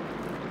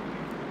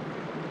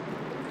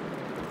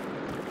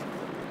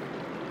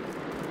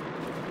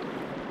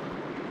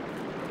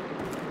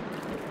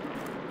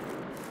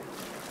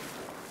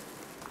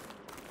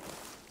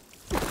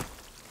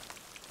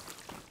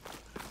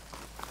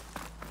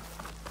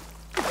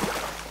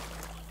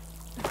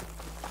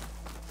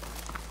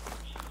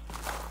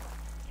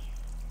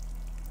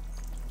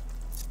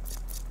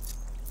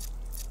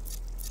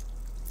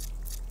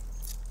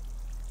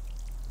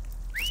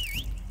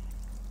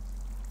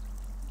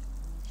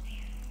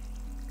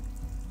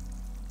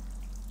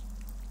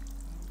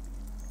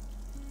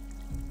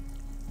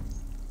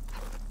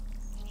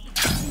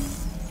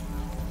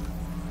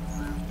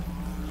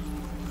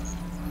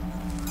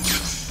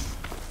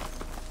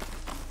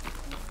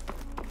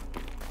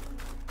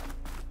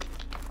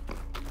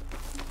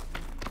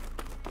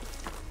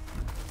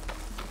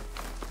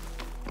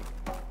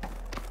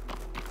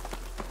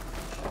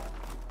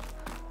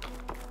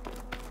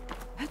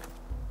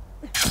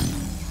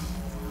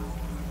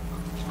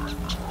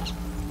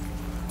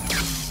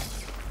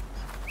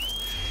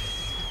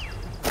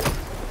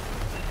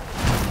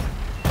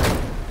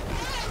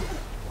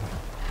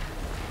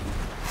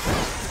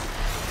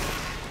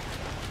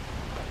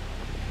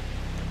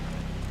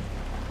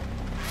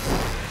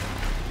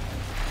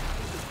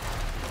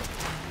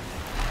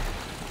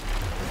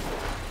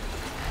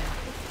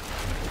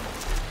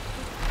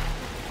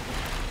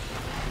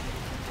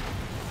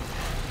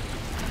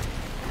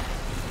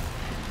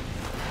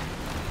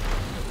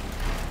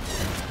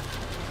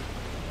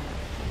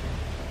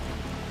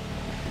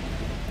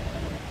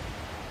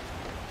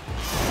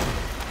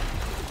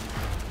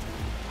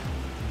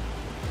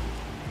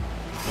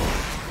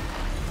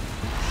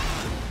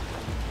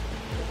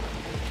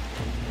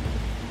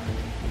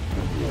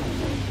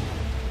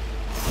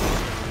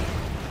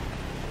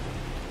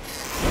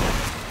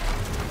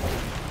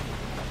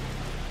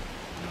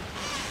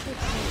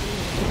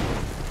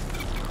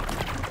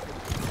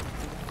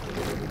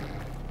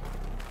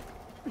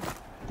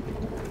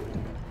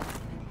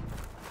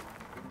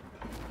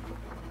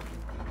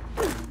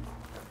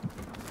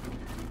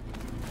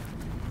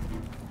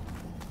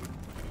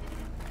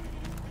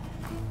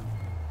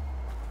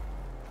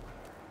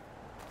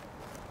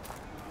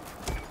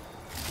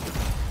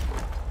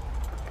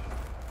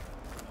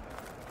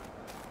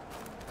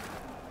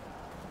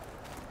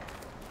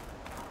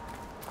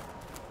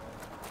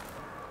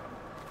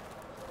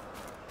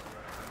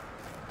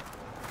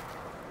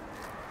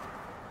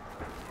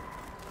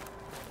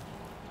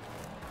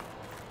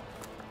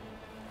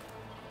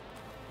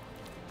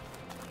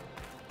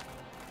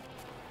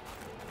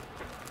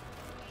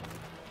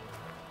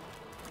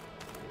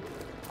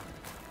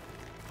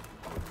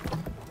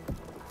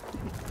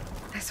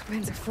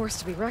 Winds are forced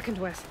to be reckoned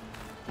with.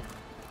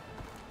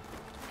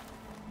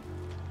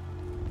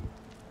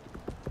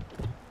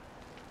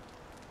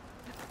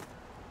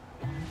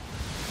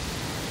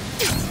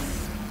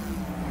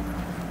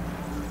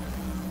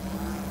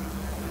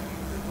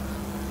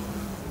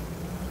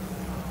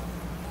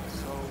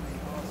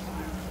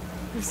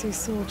 I see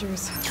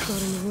soldiers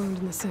floating a wound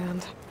in the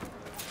sand.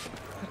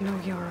 But no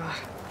Yara.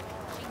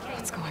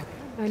 What's going?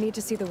 I need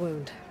to see the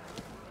wound.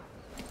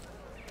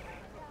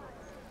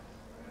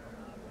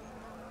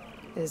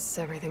 Is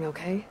everything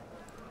okay?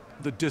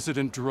 The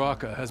dissident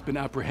Draka has been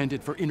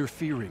apprehended for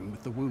interfering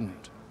with the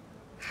wound.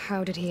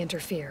 How did he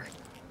interfere?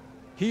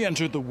 He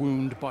entered the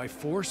wound by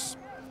force,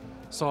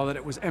 saw that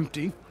it was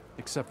empty,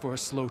 except for a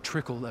slow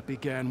trickle that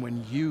began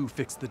when you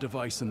fixed the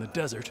device in the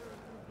desert.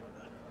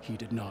 He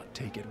did not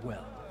take it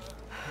well.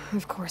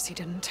 Of course he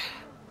didn't.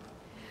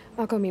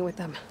 I'll go meet with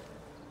them.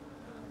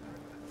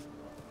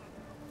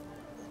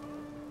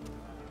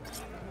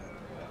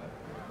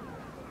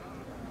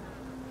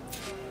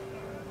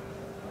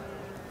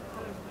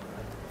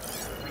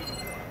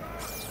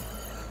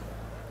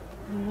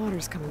 The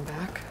water's coming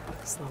back,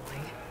 slowly.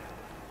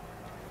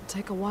 It'll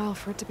take a while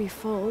for it to be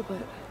full, but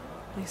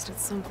at least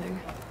it's something.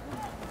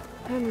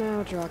 And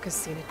now Draka's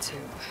seen it too.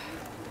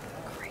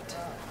 Great.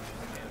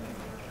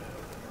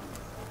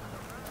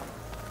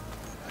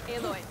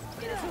 Aloy,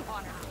 it is an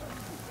honor.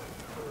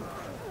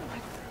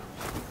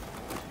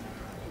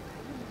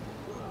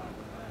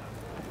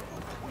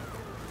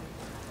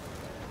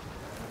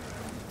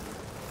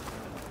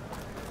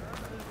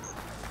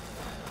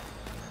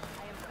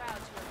 I am proud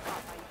to have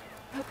fought by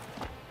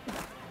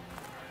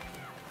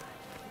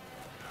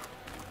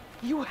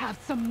you. You have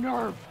some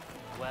nerve.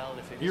 Well,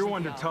 if it You're isn't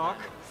one to how talk?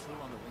 that flew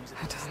on the wings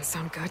of That doesn't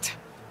sound good.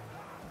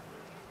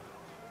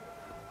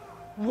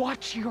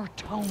 Watch your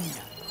tone.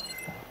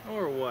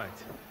 Or what?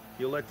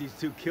 You'll let these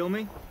two kill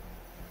me?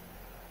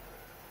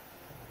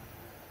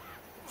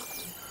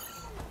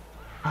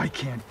 I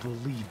can't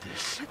believe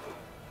this.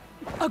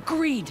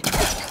 Agreed.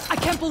 I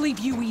can't believe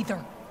you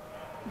either.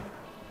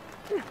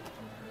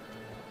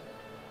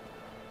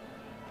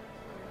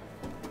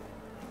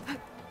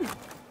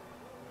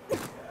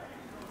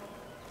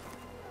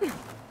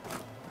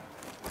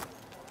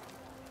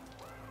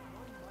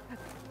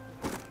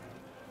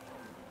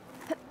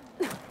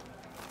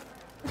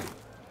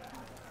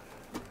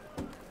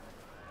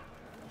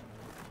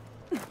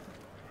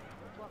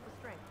 Walk with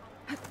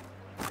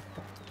strength.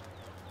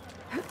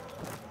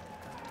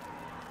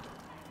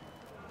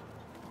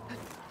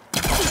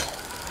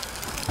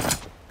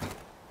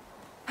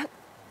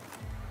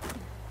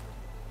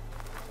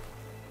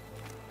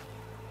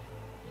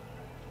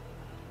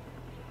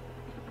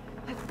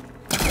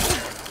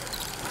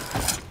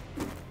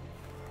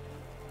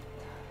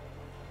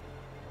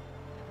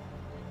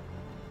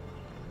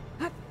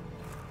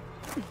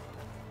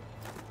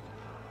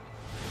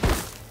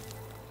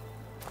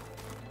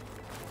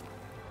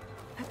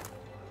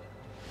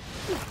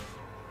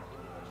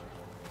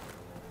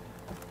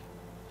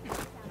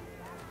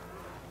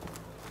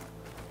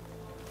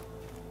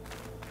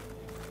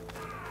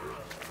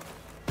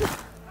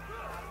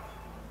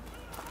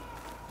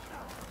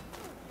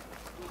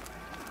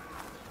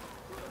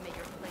 May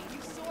your blade,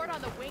 you sword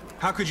on the wing.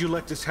 How could you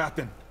let this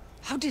happen?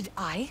 How did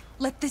I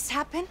let this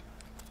happen?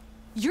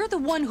 You're the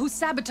one who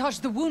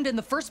sabotaged the wound in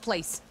the first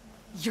place.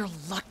 You're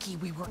lucky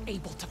we were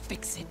able to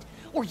fix it,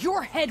 or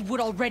your head would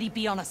already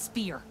be on a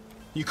spear.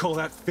 You call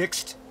that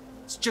fixed?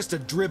 It's just a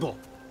dribble.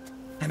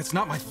 And it's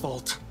not my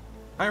fault.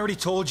 I already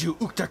told you,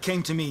 Ukta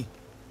came to me.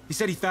 He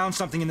said he found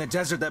something in the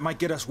desert that might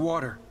get us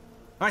water.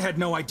 I had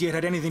no idea it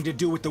had anything to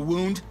do with the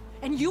wound.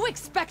 And you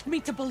expect me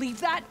to believe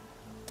that?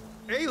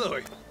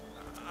 Aloy,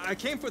 I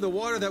came for the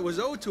water that was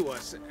owed to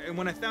us, and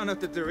when I found out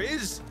that there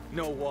is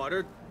no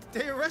water,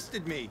 they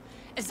arrested me.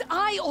 As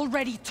I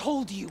already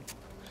told you,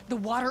 the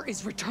water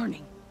is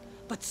returning,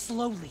 but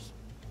slowly.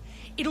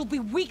 It'll be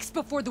weeks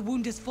before the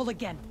wound is full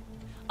again.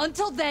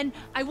 Until then,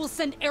 I will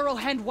send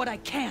Arrowhand what I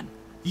can.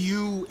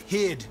 You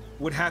hid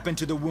what happened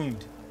to the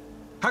wound.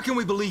 How can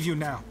we believe you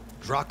now?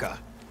 Draka.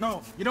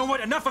 No, you know what?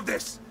 Enough of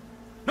this!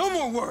 No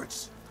more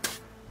words!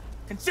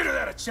 Consider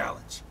that a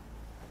challenge.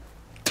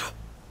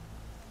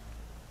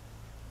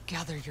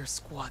 Gather your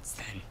squads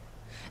then,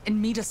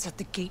 and meet us at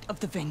the Gate of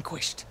the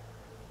Vanquished.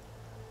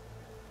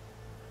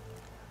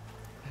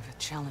 I have a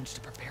challenge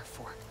to prepare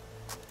for.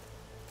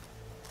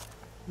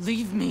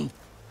 Leave me.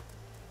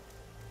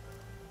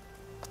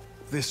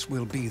 This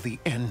will be the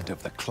end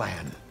of the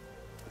clan.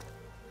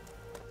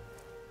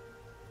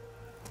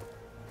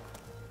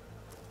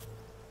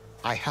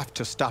 I have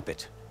to stop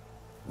it.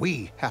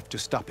 We have to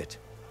stop it.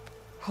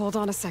 Hold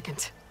on a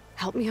second.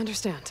 Help me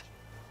understand.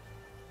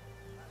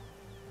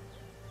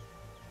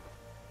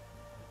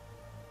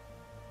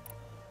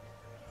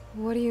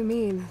 What do you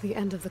mean, the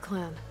end of the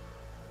clan?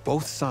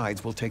 Both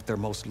sides will take their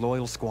most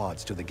loyal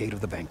squads to the Gate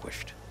of the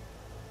Vanquished.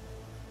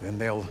 Then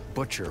they'll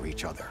butcher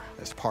each other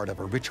as part of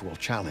a ritual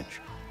challenge.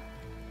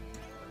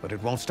 But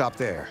it won't stop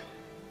there.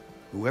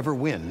 Whoever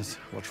wins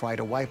will try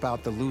to wipe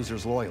out the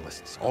loser's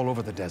loyalists all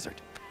over the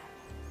desert.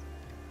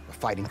 A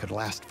fighting could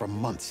last for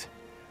months.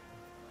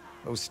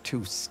 Those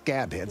two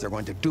scabheads are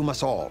going to doom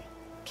us all.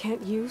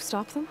 Can't you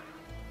stop them?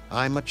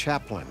 I'm a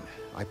chaplain.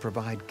 I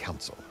provide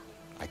counsel.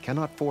 I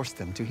cannot force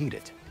them to heed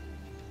it.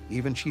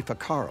 Even Chief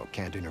Akaro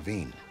can't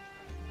intervene.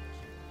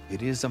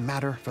 It is a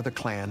matter for the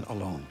clan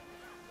alone.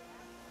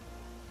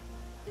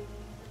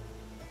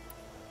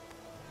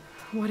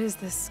 What is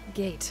this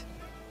gate?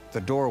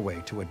 The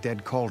doorway to a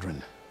dead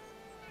cauldron.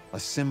 A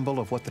symbol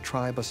of what the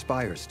tribe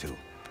aspires to.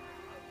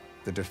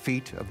 The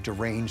defeat of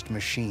deranged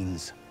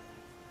machines.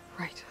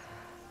 Right.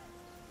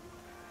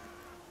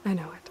 I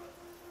know it.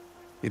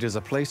 It is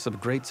a place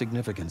of great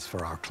significance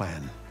for our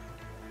clan.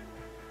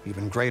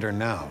 Even greater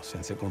now,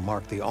 since it will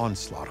mark the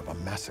onslaught of a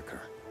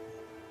massacre.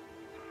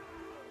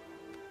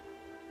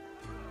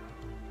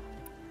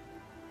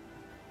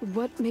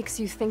 What makes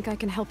you think I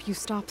can help you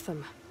stop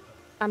them?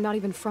 I'm not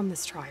even from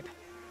this tribe.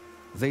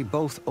 They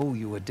both owe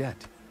you a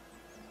debt.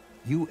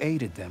 You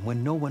aided them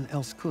when no one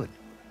else could.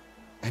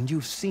 And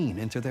you've seen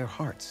into their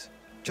hearts,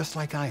 just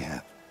like I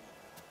have.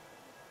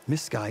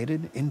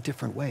 Misguided in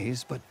different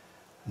ways, but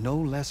no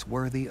less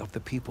worthy of the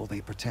people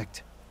they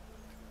protect.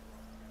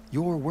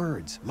 Your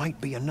words might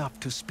be enough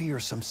to spear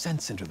some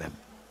sense into them.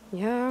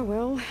 Yeah,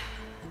 well,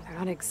 they're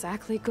not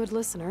exactly good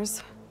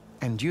listeners.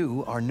 And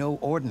you are no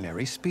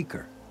ordinary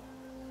speaker.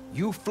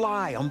 You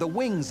fly on the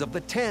wings of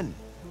the 10.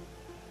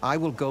 I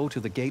will go to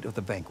the Gate of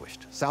the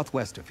Vanquished,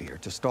 southwest of here,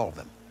 to stall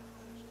them.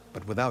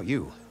 But without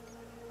you,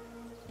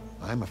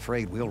 I'm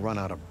afraid we'll run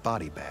out of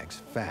body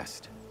bags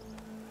fast.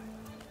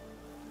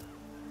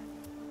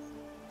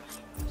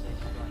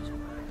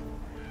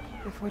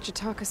 If what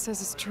Jataka says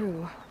is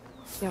true,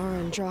 Yara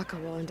and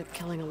Draka will end up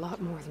killing a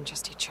lot more than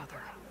just each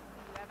other.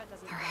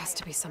 There has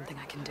to be something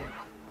I can do.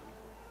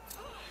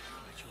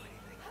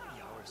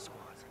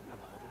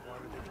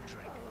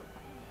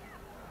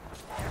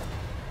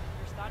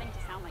 You're starting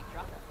to sound like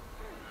Draka.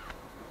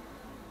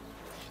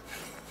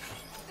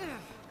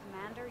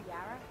 Commander,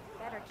 Yara,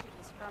 better keep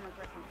this firmer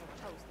grip on her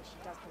toast as she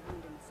does the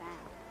wound in the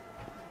sand.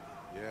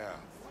 Yeah,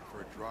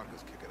 for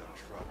Draka's kicking up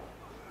trouble.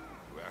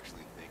 You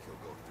actually think he'll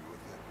go through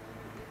with it?